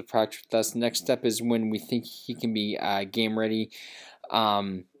back, be able to practice with us. The next step is when we think he can be game ready.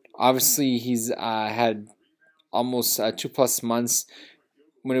 Obviously, he's had almost 2+ months.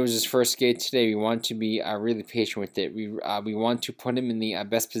 When it was his first skate today, we want to be really patient with it. We want to put him in the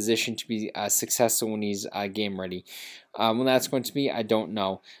best position to be successful when he's game ready. When that's going to be, I don't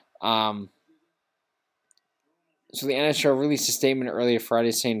know. So the NHL released a statement earlier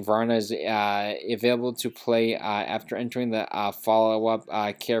Friday saying Varna is available to play after entering the follow-up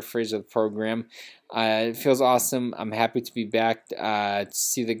care phase of the program. It feels awesome. I'm happy to be back to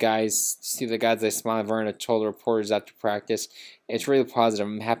see the guys. I smiled. Varna told reporters after practice. It's really positive.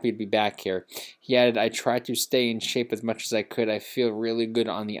 I'm happy to be back here. He added, I tried to stay in shape as much as I could. I feel really good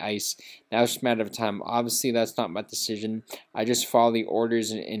on the ice. Now it's just a matter of time. Obviously, that's not my decision. I just follow the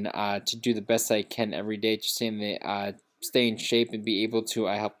orders and to do the best I can every day to stay in shape and be able to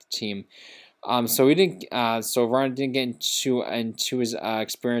help the team. So we didn't. So Varna didn't get into his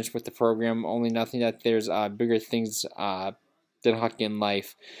experience with the program. Only nothing that there's bigger things than hockey in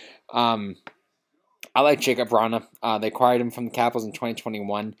life. I like Jacob Vrana. They acquired him from the Capitals in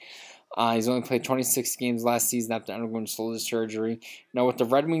 2021. He's only played 26 games last season after undergoing shoulder surgery. Now, with the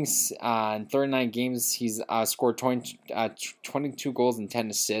Red Wings, in 39 games, he's scored 22 goals and 10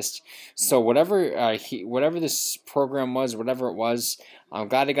 assists. So whatever this program was, whatever it was, I'm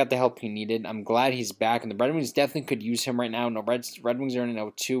glad he got the help he needed. I'm glad he's back, and the Red Wings definitely could use him right now. No, Red Wings are in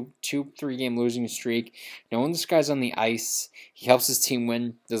a 3 game losing streak. When this guy's on the ice, he helps his team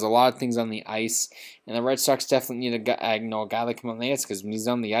win. There's a lot of things on the ice. And the Red Sox definitely need a guy like him on the ice, because when he's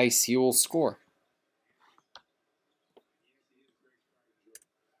on the ice, he will score.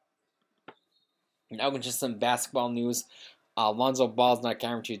 Now, with just some basketball news, Lonzo Ball is not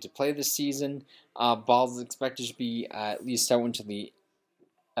guaranteed to play this season. Ball is expected to be at least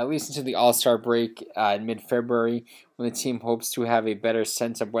into the All-Star break in mid-February, when the team hopes to have a better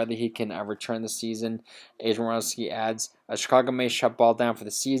sense of whether he can return this season. Adrian Wojnarowski adds, Chicago may shut Ball down for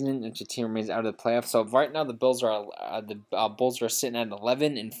the season if the team remains out of the playoffs. So right now the Bulls are sitting at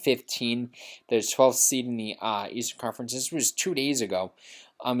 11-15. There's 12th seed in the Eastern Conference. This was 2 days ago.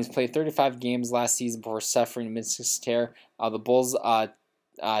 He's played 35 games last season before suffering a meniscus tear. The Bulls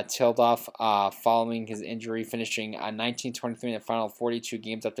tailed off following his injury, finishing 19-23 in the final 42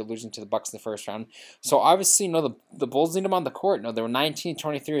 games after losing to the Bucks in the first round. So obviously, the Bulls need him on the court. They were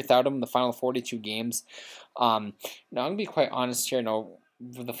 19-23 without him in the final 42 games. Now I'm gonna be quite honest here.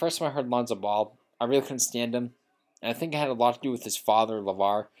 The first time I heard Lonzo Ball, I really couldn't stand him, and I think it had a lot to do with his father,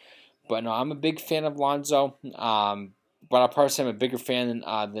 LeVar. But no, I'm a big fan of Lonzo. But I personally am a bigger fan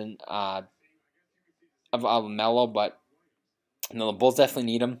of Melo. But the Bulls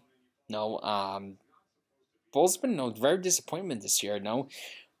definitely need him. Bulls have been very disappointment this year.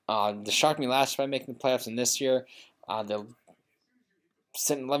 They shocked me last year by making the playoffs, and this year they're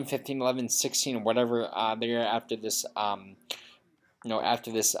sitting 11-15, 11-16, or whatever they are after this. After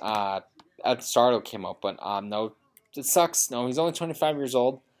Sardo came out, but no, it sucks. No, he's only 25 years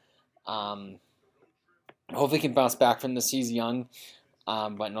old. Hopefully he can bounce back from this. He's young.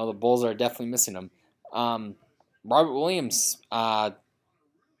 But no, the Bulls are definitely missing him. Robert Williams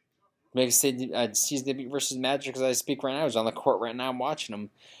makes season debut versus Magic as I speak right now. He's on the court right now. I'm watching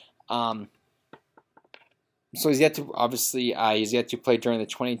him. So he's yet to play during the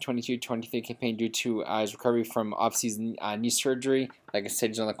 2022-23 campaign due to his recovery from off-season knee surgery. Like I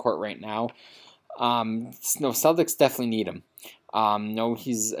said, he's on the court right now. Celtics definitely need him.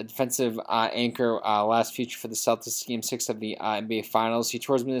 He's a defensive anchor, last feature for the Celtics Game 6 of the NBA Finals. He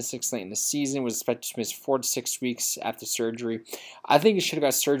tore his meniscus late in the season, was expected to miss 4 to 6 weeks after surgery. I think he should have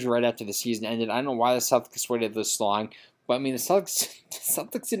got surgery right after the season ended. I don't know why the Celtics waited this long, but the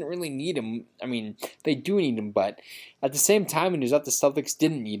Celtics didn't really need him. They do need him, but at the same time, when he was out, the Celtics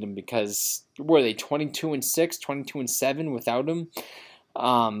didn't need him, because were they 22-6, 22-7 without him?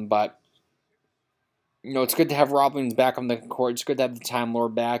 But it's good to have Rob Williams back on the court. It's good to have the Time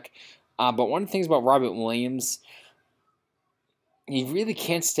Lord back. But one of the things about Robert Williams, he really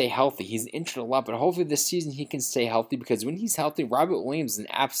can't stay healthy. He's injured a lot, but hopefully this season he can stay healthy, because when he's healthy, Robert Williams is an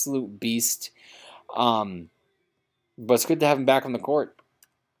absolute beast. But it's good to have him back on the court.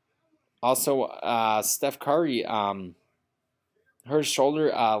 Also, Steph Curry hurt his shoulder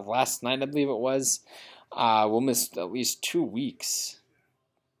last night, I believe it was. Will miss at least 2 weeks.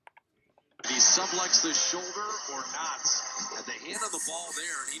 He subluxed the shoulder or not. At the hand of the ball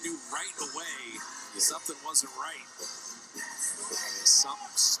there, and he knew right away something wasn't right.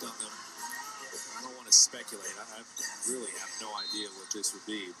 Something stung him. I don't want to speculate. I really have no idea what this would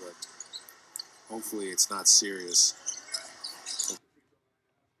be, but hopefully it's not serious.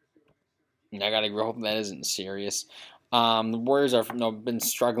 I gotta hope that isn't serious. The Warriors have been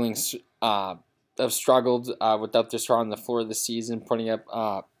struggling. Have struggled without their star on the floor this season, putting up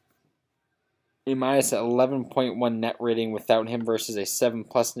a minus 11.1 net rating without him versus a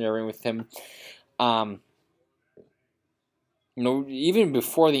 7+ net rating with him. Even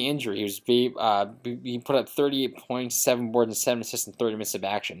before the injury, he put up 38 points, 7 boards, and 7 assists in 30 minutes of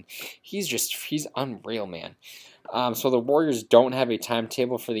action. He's unreal, man. So the Warriors don't have a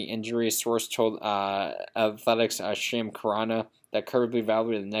timetable for the injury. A source told Athletics Sham Karana that Curry will be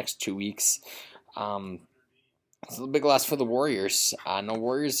evaluated in the next 2 weeks. It's a big loss for the Warriors. No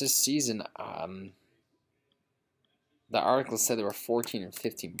Warriors this season. The article said they were 14 and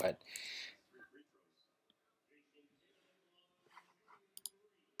 15, but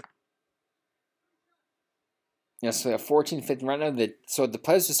so they have 14 15 right now. So the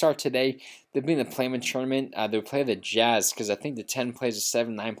players to start today, they'll be in the play-in tournament. They'll play the Jazz, because I think the 10 plays a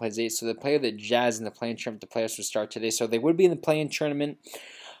 7, 9 plays 8. So they play the Jazz in the play-in tournament. The players will start today. So they would be in the play-in tournament.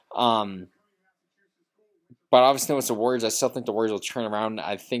 But obviously, with the Warriors, I still think the Warriors will turn around.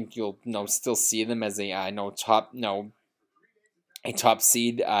 I think you'll still see them as a top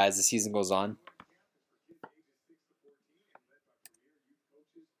seed as the season goes on.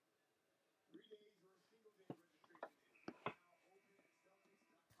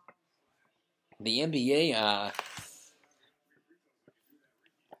 The NBA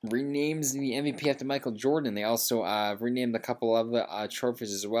renames the MVP after Michael Jordan. They also renamed a couple of the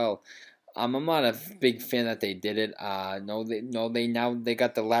trophies as well. I'm not a big fan that they did it. They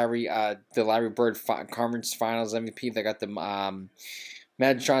got the Larry Bird Conference Finals MVP. They got the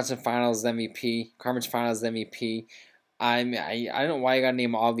Magic Johnson Finals MVP, Conference Finals MVP. I don't know why you gotta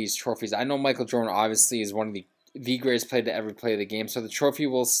name all these trophies. I know Michael Jordan obviously is one of the greatest player to ever play the game. So the trophy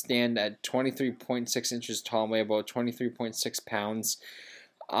will stand at 23.6 inches tall and weigh about 23.6 pounds.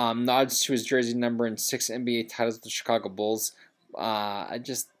 Nods to his jersey number and 6 NBA titles with the Chicago Bulls. I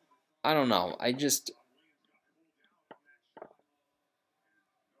don't know.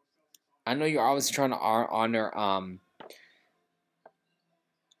 I know you're always trying to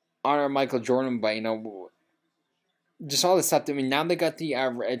honor Michael Jordan, but just all this stuff. I mean, now they got the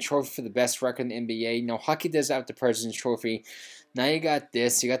trophy for the best record in the NBA. Hockey does have the President's Trophy. Now you got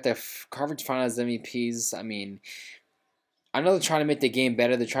this. You got the Conference Finals MVPs. I mean, I know they're trying to make the game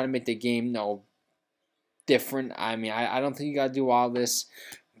better. They're trying to make the game, different. I mean, I don't think you got to do all this,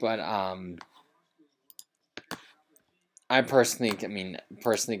 but I personally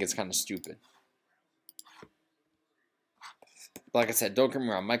think it's kind of stupid. Like I said, don't get me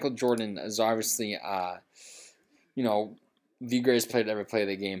wrong. Michael Jordan is obviously, the greatest player to ever play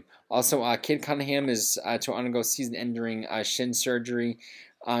the game. Also, Kid Cunningham is to undergo season-ending shin surgery.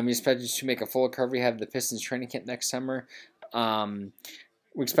 He's expected to make a full recovery, have the Pistons training camp next summer. We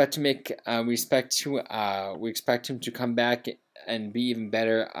expect him to come back and be even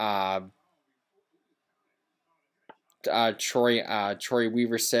better. Troy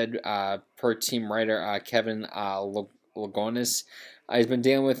Weaver said per team writer Kevin Lagonis. He's been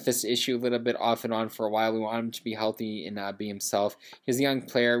dealing with this issue a little bit off and on for a while. We want him to be healthy and be himself. He's a young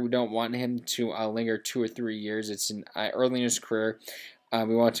player. We don't want him to linger 2 or 3 years. It's early in his career.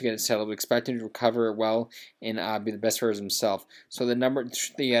 We want to get it settled. We expect him to recover well and be the best version of himself. So the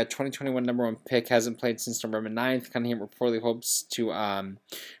 2021 number 1 pick hasn't played since November 9th. Cunningham reportedly hopes to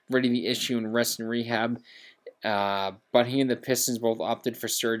ready the issue and rest in rehab. But he and the Pistons both opted for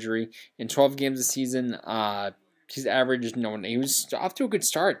surgery. In 12 games this season, he's averaged, he was off to a good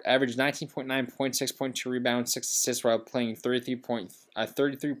start. Averaged 19.9 points, 6.2 rebounds, 6 assists while playing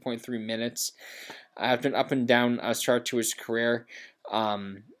 33.3 minutes. After an up and down start to his career,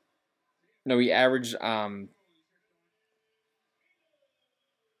 he averaged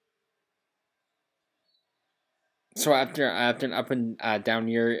So after an up and down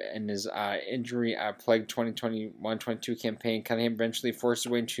year in his injury plagued 2021-22 campaign, Cunningham eventually forced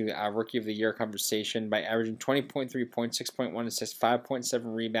his way into Rookie of the Year conversation by averaging 20.3 points, 6.1 assists, 5.7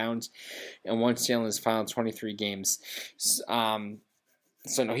 rebounds, and 1 steal in his final 23 games.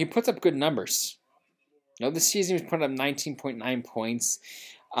 He puts up good numbers. This season he was putting up 19.9 points.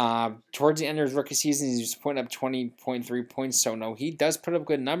 Towards the end of his rookie season, he was putting up 20.3 points. So, he does put up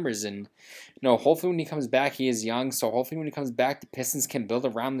good numbers. And, hopefully when he comes back, he is young. So, hopefully when he comes back, the Pistons can build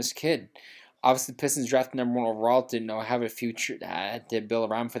around this kid. Obviously, the Pistons drafted number 1 overall to have a future, to build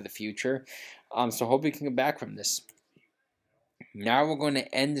around for the future. So, hopefully he can get back from this. Now we're going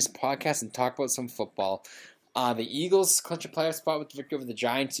to end this podcast and talk about some football. The Eagles clinch a playoff spot with the victory over the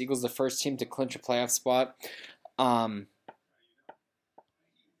Giants. Eagles the first team to clinch a playoff spot.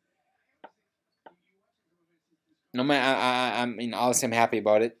 Obviously I'm happy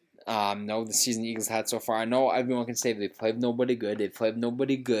about it. The season the Eagles had so far. I know everyone can say they've played nobody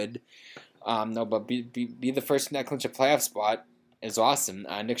good. But be the first in that clinch a playoff spot is awesome.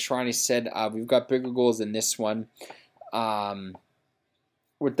 Nick Sirianni said we've got bigger goals than this one.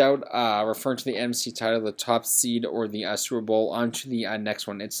 Without referring to the NFC title, the top seed, or the Super Bowl, onto the next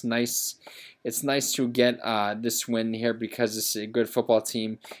one. It's nice. It's nice to get this win here because it's a good football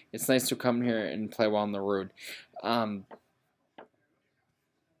team. It's nice to come here and play well on the road.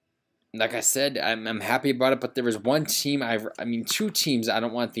 Like I said, I'm happy about it, but there was one team, two teams I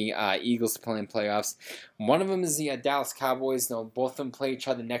don't want the Eagles to play in playoffs. One of them is the Dallas Cowboys. Both of them play each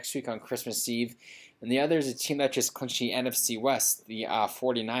other next week on Christmas Eve. And the other is a team that just clinched the NFC West, the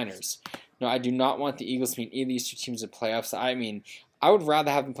 49ers. I do not want the Eagles to meet either of these two teams in playoffs. I would rather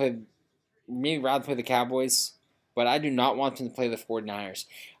have them play the Cowboys, but I do not want them to play the 49ers.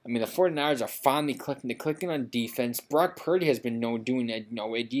 The 49ers are finally clicking. They're clicking on defense. Brock Purdy has been doing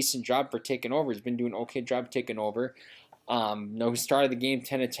a decent job for taking over. He's been doing an okay job taking over. He started the game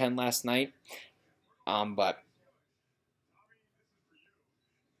 10-10 last night. But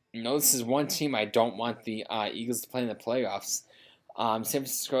this is one team I don't want the Eagles to play in the playoffs. San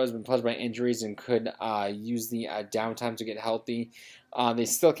Francisco has been plagued by injuries and could use the downtime to get healthy. They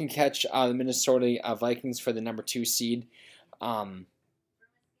still can catch the Minnesota Vikings for the number 2 seed. I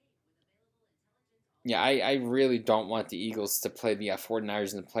really don't want the Eagles to play the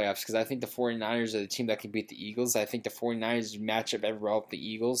 49ers in the playoffs because I think the 49ers are the team that can beat the Eagles. I think the 49ers match up very well with the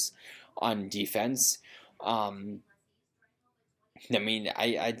Eagles on defense.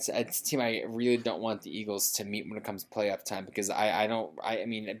 It's a team I really don't want the Eagles to meet when it comes to playoff time because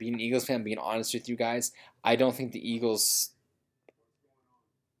being an Eagles fan, being honest with you guys, I don't think the Eagles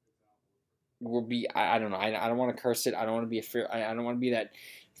will be, I don't know, I don't want to curse it, I don't want to be a fear, I don't want to be that,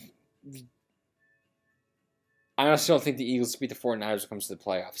 I honestly don't think the Eagles beat the 49ers when it comes to the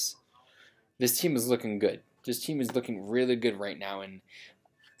playoffs. This team is looking good. This team is looking really good right now, and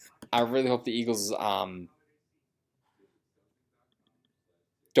I really hope the Eagles,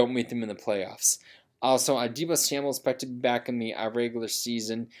 don't meet them in the playoffs. Also, Deebo Samuel expected to be back in the regular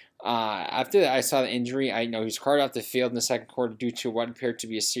season. After I saw the injury, I know he's carted off the field in the second quarter due to what appeared to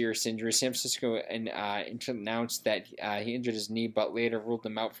be a serious injury. San Francisco announced that he injured his knee, but later ruled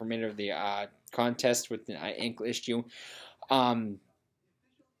him out for a minute of the contest with an ankle issue.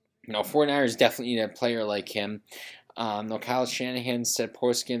 49ers definitely need a player like him. Kyle Shanahan said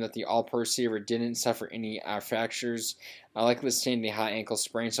post-game that the all-pro receiver didn't suffer any fractures. Likely sustained a high ankle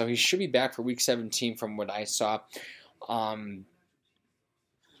sprain, so he should be back for Week 17 from what I saw. But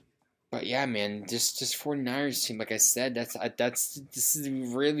yeah, man, this 49ers team, like I said, this is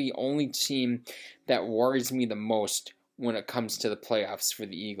really the only team that worries me the most when it comes to the playoffs for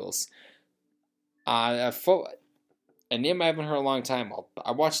the Eagles. A name I haven't heard in a long time.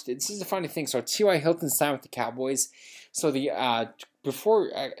 I watched it. This is a funny thing. So T.Y. Hilton signed with the Cowboys. So before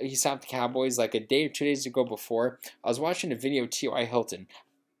he signed with the Cowboys, like a day or 2 days ago before, I was watching a video of T.Y. Hilton.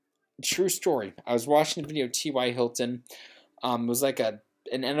 True story. I was watching a video of T.Y. Hilton. It was like an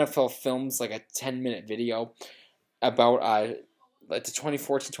NFL Films, like a 10-minute video about like the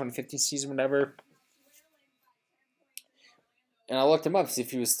 2014-2015 season, whatever. And I looked him up to see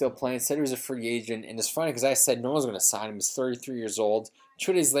if he was still playing. Said he was a free agent. And it's funny because I said no one's going to sign him. He's 33 years old.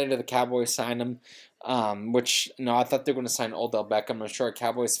 2 days later, the Cowboys signed him. I thought they were going to sign Odell Beckham. I'm sure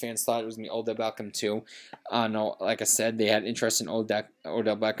Cowboys fans thought it was going to be Odell Beckham too. Like I said, they had interest in Odell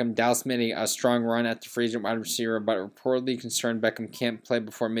Beckham. Dallas made a strong run at the free agent wide receiver, but reportedly concerned Beckham can't play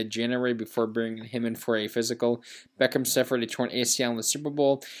before mid-January before bringing him in for a physical. Beckham suffered a torn ACL in the Super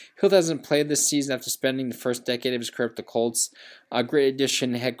Bowl. Hill hasn't played this season after spending the first decade of his career with the Colts. A great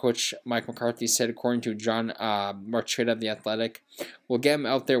addition, head coach Mike McCarthy said, according to John Marchetta of The Athletic. We'll get him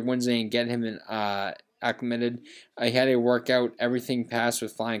out there Wednesday and get him acclimated. He had a workout. Everything passed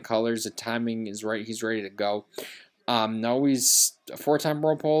with flying colors. The timing is right. He's ready to go. He's a 4-time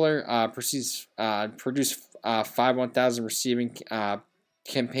Pro Bowler. Produced 5 1,000 receiving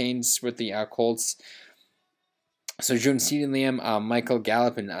campaigns with the Colts. So June CeeDee Michael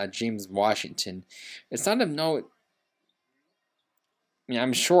Gallup, and James Washington. It's not of note.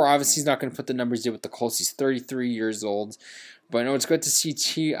 I'm sure obviously he's not going to put the numbers in with the Colts. He's 33 years old. But I know it's good to see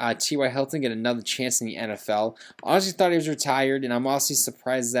T.Y. Hilton get another chance in the NFL. Honestly thought he was retired, and I'm also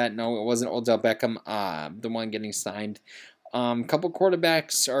surprised that, no, it wasn't Odell Beckham, the one getting signed. A couple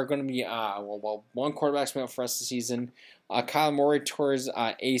quarterbacks are going to be, one quarterback's been out for us this season. Kyle Murray tore his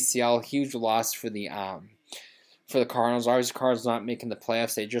ACL, huge loss for the Cardinals. Obviously, the Cardinals not making the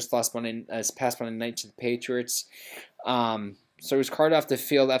playoffs. They just lost this past Monday night to the Patriots. So he was carted off the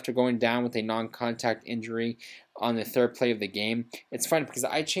field after going down with a non-contact injury on the third play of the game. It's funny because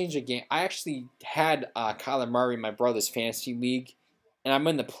I changed the game. I actually had Kyler Murray in my brother's fantasy league, and I'm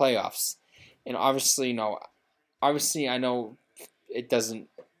in the playoffs. And obviously, I know it doesn't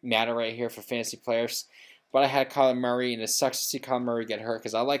matter right here for fantasy players, but I had Kyler Murray, and it sucks to see Kyler Murray get hurt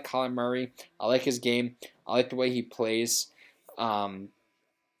because I like Kyler Murray. I like his game. I like the way he plays.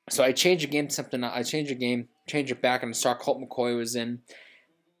 So I changed the game to something. I changed the game, changed it back, and I saw Colt McCoy was in.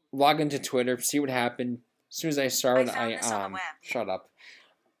 Log into Twitter, see what happened. As soon as I started, shut up.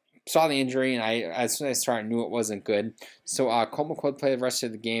 Saw the injury, and as soon as I started, I knew it wasn't good. So Colt McCoy played the rest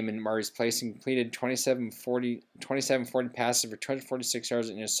of the game in Murray's place and completed 27-40 passes for 246 yards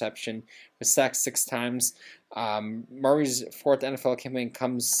and interception, was sacked 6 times. Murray's 4th NFL campaign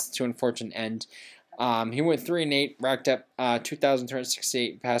comes to an unfortunate end. He went 3-8, racked up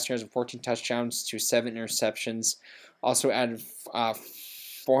 2,368 pass yards and 14 touchdowns to 7 interceptions. Also added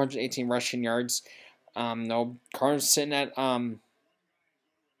 418 rushing yards. Cardinals sitting at 4-9.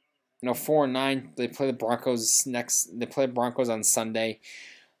 They play the Broncos next. They play the Broncos on Sunday.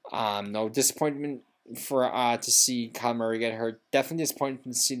 No disappointment for to see Kyle Murray get hurt. Definitely disappointed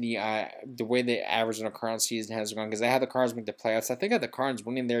to see the way the average in the Cardinals season has gone, because I had the Cardinals make the playoffs. I think I had the Cardinals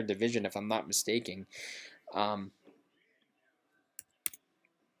winning their division, if I'm not mistaken. I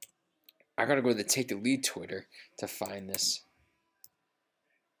gotta go to the Take the Lead Twitter to find this.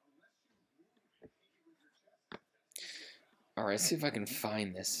 All right, let's see if I can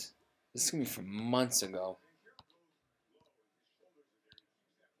find this. This is gonna be from months ago.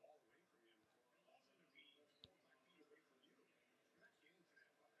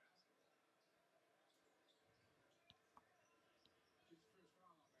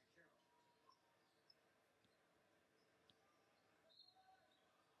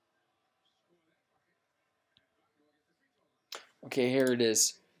 Okay, here it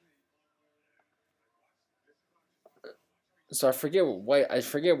is. So I forget what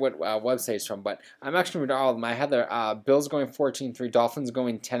website it's from, but I'm actually reading all of them. I had the Bills going 14-3, Dolphins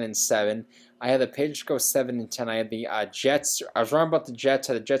going 10-7. I had the Patriots go 7-10. I had the Jets. I was wrong about the Jets.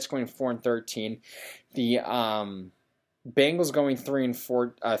 I had the Jets going 4-13. The Bengals going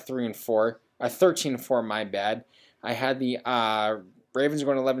 3-4, 13-4. My bad. I had the Ravens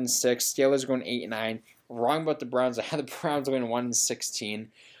going 11-6. Steelers going 8-9. Wrong about the Browns. I had the Browns going 1-16.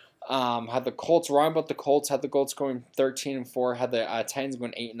 Had the Colts, wrong about the Colts, had the Colts going 13-4, had the Titans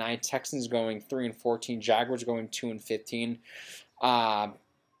going 8-9, Texans going 3-14, Jaguars going 2-15. I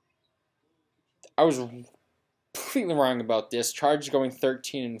was completely wrong about this. Chargers going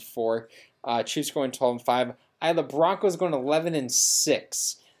 13-4, Chiefs going 12-5. I had the Broncos going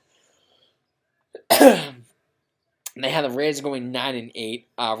 11-6. And they had the Raiders going 9-8.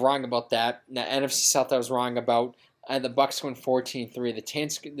 Wrong about that. Now, NFC South I was wrong about. I had the Bucks going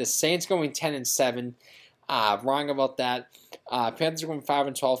 14-3. The Saints going 10-7. Wrong about that. Panthers going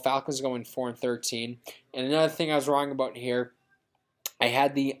 5-12. Falcons going 4-13. And another thing I was wrong about here, I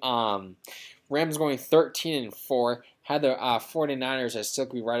had the Rams going 13-4. Had the 49ers, I still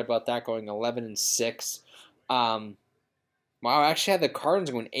could be right about that, going 11-6. I actually had the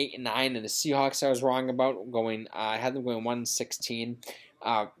Cardinals going 8-9, and the Seahawks I was wrong about going. I had them going 1-16.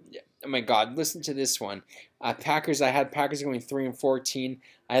 Oh my God! Listen to this one. Packers. I had Packers going 3-14.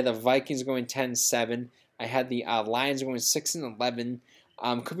 I had the Vikings going 10-7. I had the Lions going 6-11.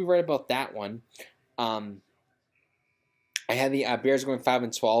 Could be right about that one. I had the Bears going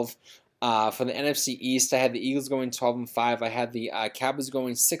 5-12. For the NFC East, I had the Eagles going 12-5. I had the Cowboys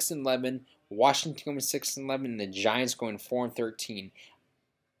going 6-11. Washington going 6-11, and the Giants going 4-13.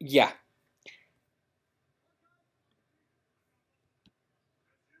 Yeah.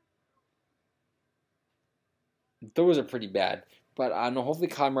 Those are pretty bad. But no, hopefully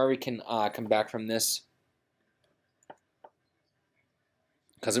Kyle Murray can come back from this.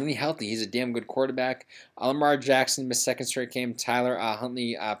 Because when he's healthy, he's a damn good quarterback. Lamar Jackson missed second straight game. Tyler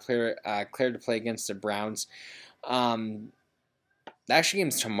Huntley cleared to play against the Browns. The actual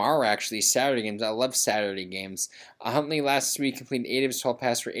game's tomorrow, actually. Saturday games. I love Saturday games. Huntley last week completed 8 of his 12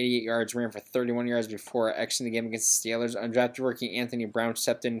 passes for 88 yards, ran for 31 yards before exiting the game against the Steelers. Undrafted rookie Anthony Brown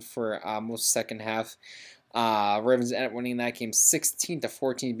stepped in for most second half. Ravens ended up winning that game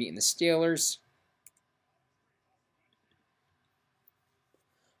 16-14, beating the Steelers.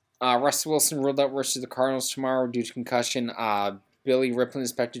 Russell Wilson ruled out versus the Cardinals tomorrow due to concussion. Billy Ripley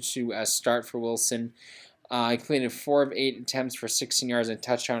is expected to start for Wilson. He completed 4 of 8 attempts for 16 yards and a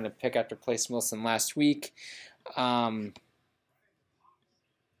touchdown and a pick after placing Wilson last week. Speaking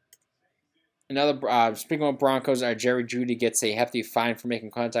of Broncos, Jerry Jeudy gets a hefty fine for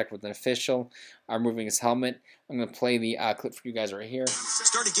making contact with an official, removing his helmet. I'm going to play the clip for you guys right here.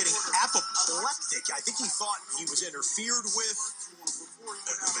 Started getting apoplectic. I think he thought he was interfered with.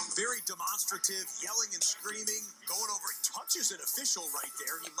 Very demonstrative, yelling and screaming, going over, touches an official right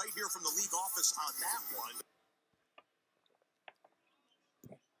there. He might hear from the league office on that one.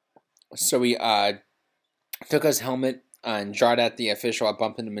 So he took his helmet and jarred at the official,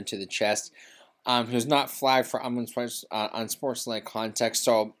 bumping him into the chest. He was not flagged for unsportsmanlike contact,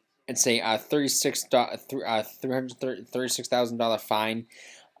 so it's a $336,000 fine.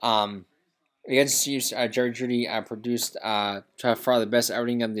 Against Chiefs, Jerry Jeudy produced far the best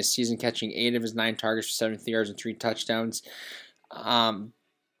outing of the season, catching 8 of his 9 targets for 73 yards and 3 touchdowns. No,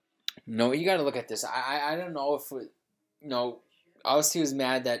 you got to look at this. I don't know if obviously he was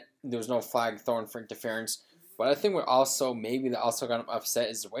mad that there was no flag thrown for interference. But I think maybe that also got him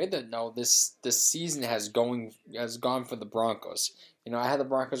upset is the way that this season has gone for the Broncos. I had the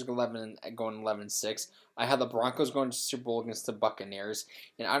Broncos going 11-6. I had the Broncos going to Super Bowl against the Buccaneers,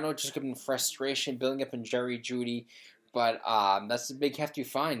 and I don't know, it just given frustration building up in Jerry Jeudy. But that's a big hefty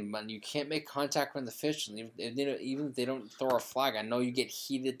fine. Man, you can't make contact with the official, even if they don't throw a flag. I know you get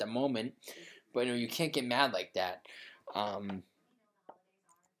heated at the moment, But you can't get mad like that.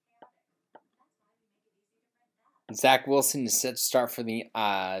 Zach Wilson is set to start for the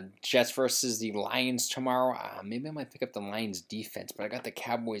Jets versus the Lions tomorrow. Maybe I might pick up the Lions defense, but I got the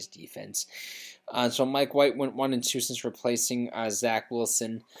Cowboys defense. So Mike White went 1-2 since replacing Zach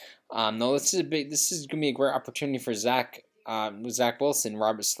Wilson. No, this is gonna be a great opportunity for Zach Wilson.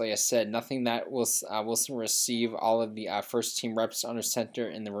 Robert Slay has said nothing that Wilson receive all of the first team reps under center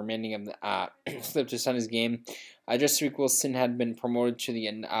in the remaining of the flip to Sunday's game. Just this week, Wilson had been promoted to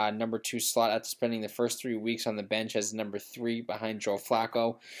the number 2 slot after spending the first 3 weeks on the bench as number 3 behind Joe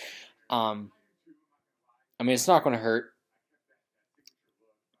Flacco. It's not going to hurt,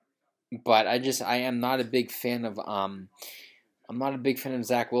 but I am not a big fan of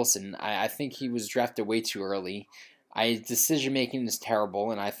Zach Wilson. I think he was drafted way too early. His decision making is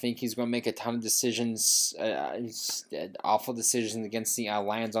terrible, and I think he's going to make a ton of decisions, awful decisions against the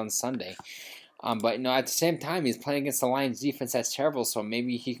Lions on Sunday. But at the same time, he's playing against the Lions defense that's terrible, so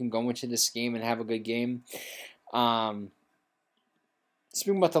maybe he can go into this game and have a good game.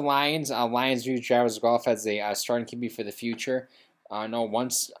 Speaking about the Lions, Lions view Jared Goff as a starting QB for the future.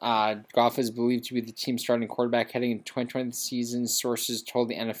 Once Goff is believed to be the team's starting quarterback heading into 2020 season, sources told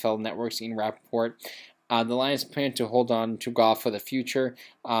the NFL Network's Ian Rappaport. The Lions plan to hold on to Goff for the future,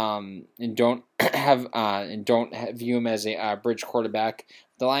 and don't view him as a bridge quarterback.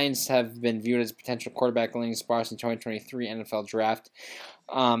 The Lions have been viewed as potential quarterback landing spots in 2023 NFL Draft.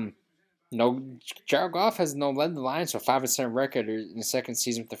 Jared Goff has led the Lions to a 5-7 record in the second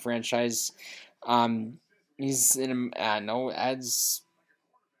season with the franchise. He's has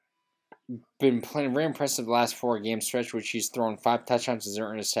been playing very impressive the last 4-game stretch, which he's thrown 5 touchdowns and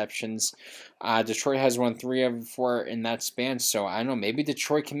 0 interceptions. Detroit has won 3 of 4 in that span, so I don't know, maybe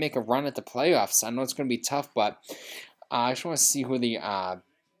Detroit can make a run at the playoffs. I know it's going to be tough, but I just want to see who the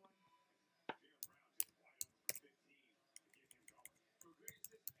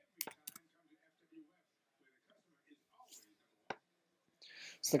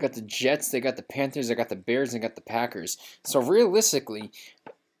So they got the Jets, they got the Panthers, they got the Bears, and they got the Packers. So realistically,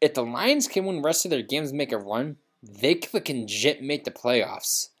 if the Lions can win the rest of their games and make a run, they can legit make the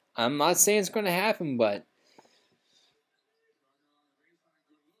playoffs. I'm not saying it's going to happen, but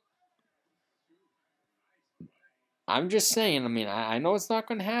I'm just saying. I know it's not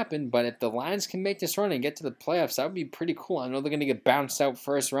going to happen, but if the Lions can make this run and get to the playoffs, that would be pretty cool. I know they're going to get bounced out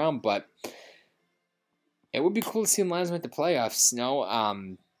first round, but it would be cool to see the Lions make the playoffs.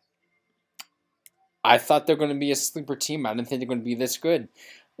 I thought they're going to be a sleeper team. I didn't think they're going to be this good.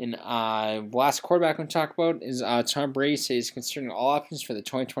 And last quarterback I'm going to talk about is Tom Brady. He's considering all options for the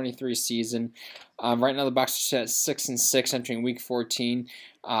 2023 season. Right now the Bucs are set at 6-6 entering Week 14.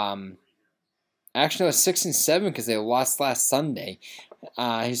 Actually, it's 6-7 because they lost last Sunday.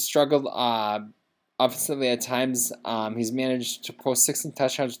 He struggled offensively at times. He's managed to post 16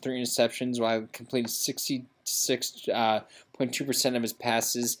 touchdowns, 3 interceptions, while completing 66.2% of his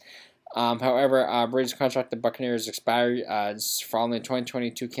passes. However, Brady's contract with the Buccaneers expired following the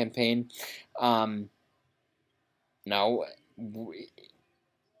 2022 campaign.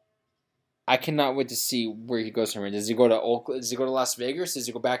 I cannot wait to see where he goes from here. Does he go to Oakland? Does he go to Las Vegas? Does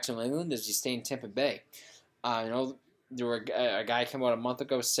he go back to New England? Does he stay in Tampa Bay? There were a guy came out a month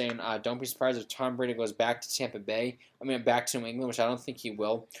ago saying, "Don't be surprised if Tom Brady goes back to Tampa Bay. Back to New England, which I don't think he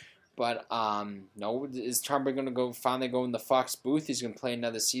will." But is Tom Brady going to finally go in the Fox booth? He's going to play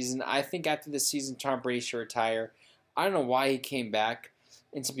another season. I think after this season, Tom Brady should retire. I don't know why he came back.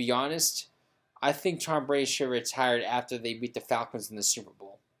 And to be honest, I think Tom Brady should have retired after they beat the Falcons in the Super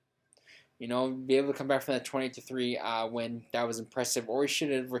Bowl. Be able to come back from that 28-3 win. That was impressive. Or he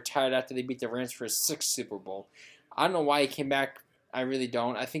should have retired after they beat the Rams for his 6th Super Bowl. I don't know why he came back. I really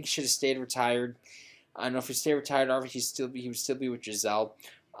don't. I think he should have stayed retired. I don't know if he stayed retired, obviously he would still be with Giselle.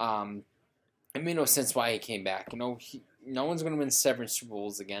 It made no sense why he came back. No one's going to win 7 Super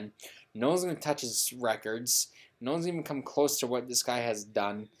Bowls again. No one's going to touch his records. No one's even come close to what this guy has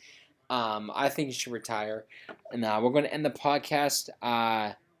done. I think he should retire. And we're going to end the podcast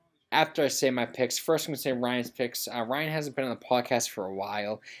after I say my picks. First, I'm going to say Ryan's picks. Ryan hasn't been on the podcast for a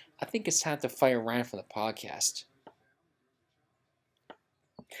while. I think it's time to fire Ryan for the podcast.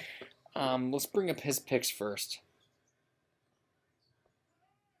 Let's bring up his picks first.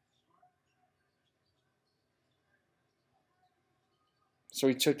 So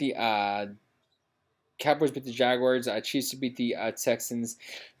he took the Cowboys beat the Jaguars, Chiefs to beat the Texans,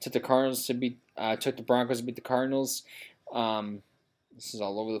 took the Cardinals to took the Broncos to beat the Cardinals. This is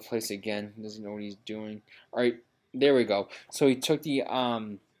all over the place again. He doesn't know what he's doing. All right, there we go. So he took the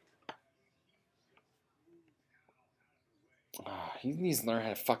He needs to learn how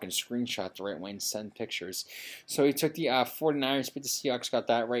to fucking screenshot the right way and send pictures. So he took the 49ers to beat the Seahawks, got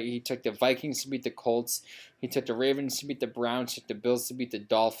that right. He took the Vikings to beat the Colts. He took the Ravens to beat the Browns. Took the Bills to beat the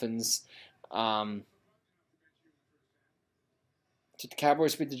Dolphins. Took the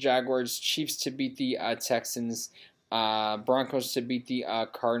Cowboys to beat the Jaguars. Chiefs to beat the Texans. Broncos to beat the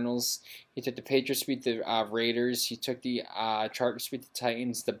Cardinals. He took the Patriots to beat the Raiders. He took the Chargers to beat the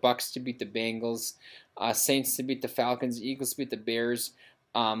Titans. The Bucks to beat the Bengals. Saints to beat the Falcons. Eagles to beat the Bears.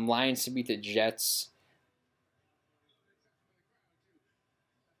 Lions to beat the Jets.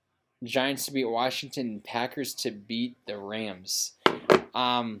 Giants to beat Washington. And Packers to beat the Rams.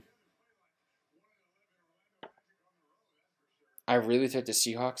 I really took the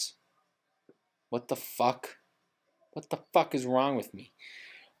Seahawks. What the fuck? What the fuck is wrong with me?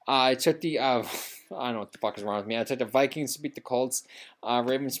 I took the, I don't know what the fuck is wrong with me. I took the Vikings to beat the Colts.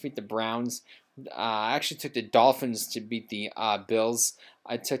 Ravens to beat the Browns. I actually took the Dolphins to beat the Bills.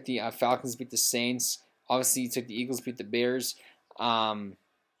 I took the Falcons to beat the Saints. Obviously, you took the Eagles to beat the Bears. I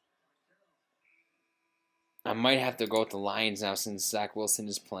might have to go with the Lions now since Zach Wilson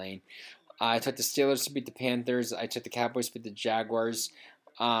is playing. I took the Steelers to beat the Panthers. I took the Cowboys to beat the Jaguars.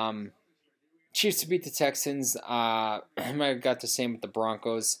 Chiefs to beat the Texans. I might have got the same with the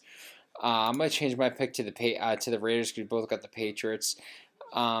Broncos. I might change my pick to the Raiders because we both got the Patriots.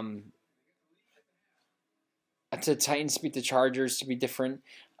 I took the Titans to beat the Chargers to be different.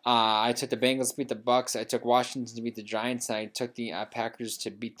 I took the Bengals to beat the Bucks. I took Washington to beat the Giants. And I took the Packers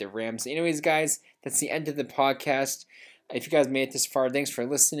to beat the Rams. Anyways, guys, that's the end of the podcast. If you guys made it this far, thanks for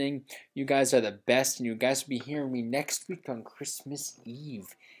listening. You guys are the best, and you guys will be hearing me next week on Christmas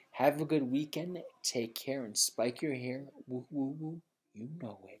Eve. Have a good weekend. Take care and spike your hair. Woo, woo, woo. You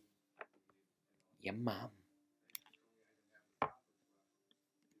know it. Your mama.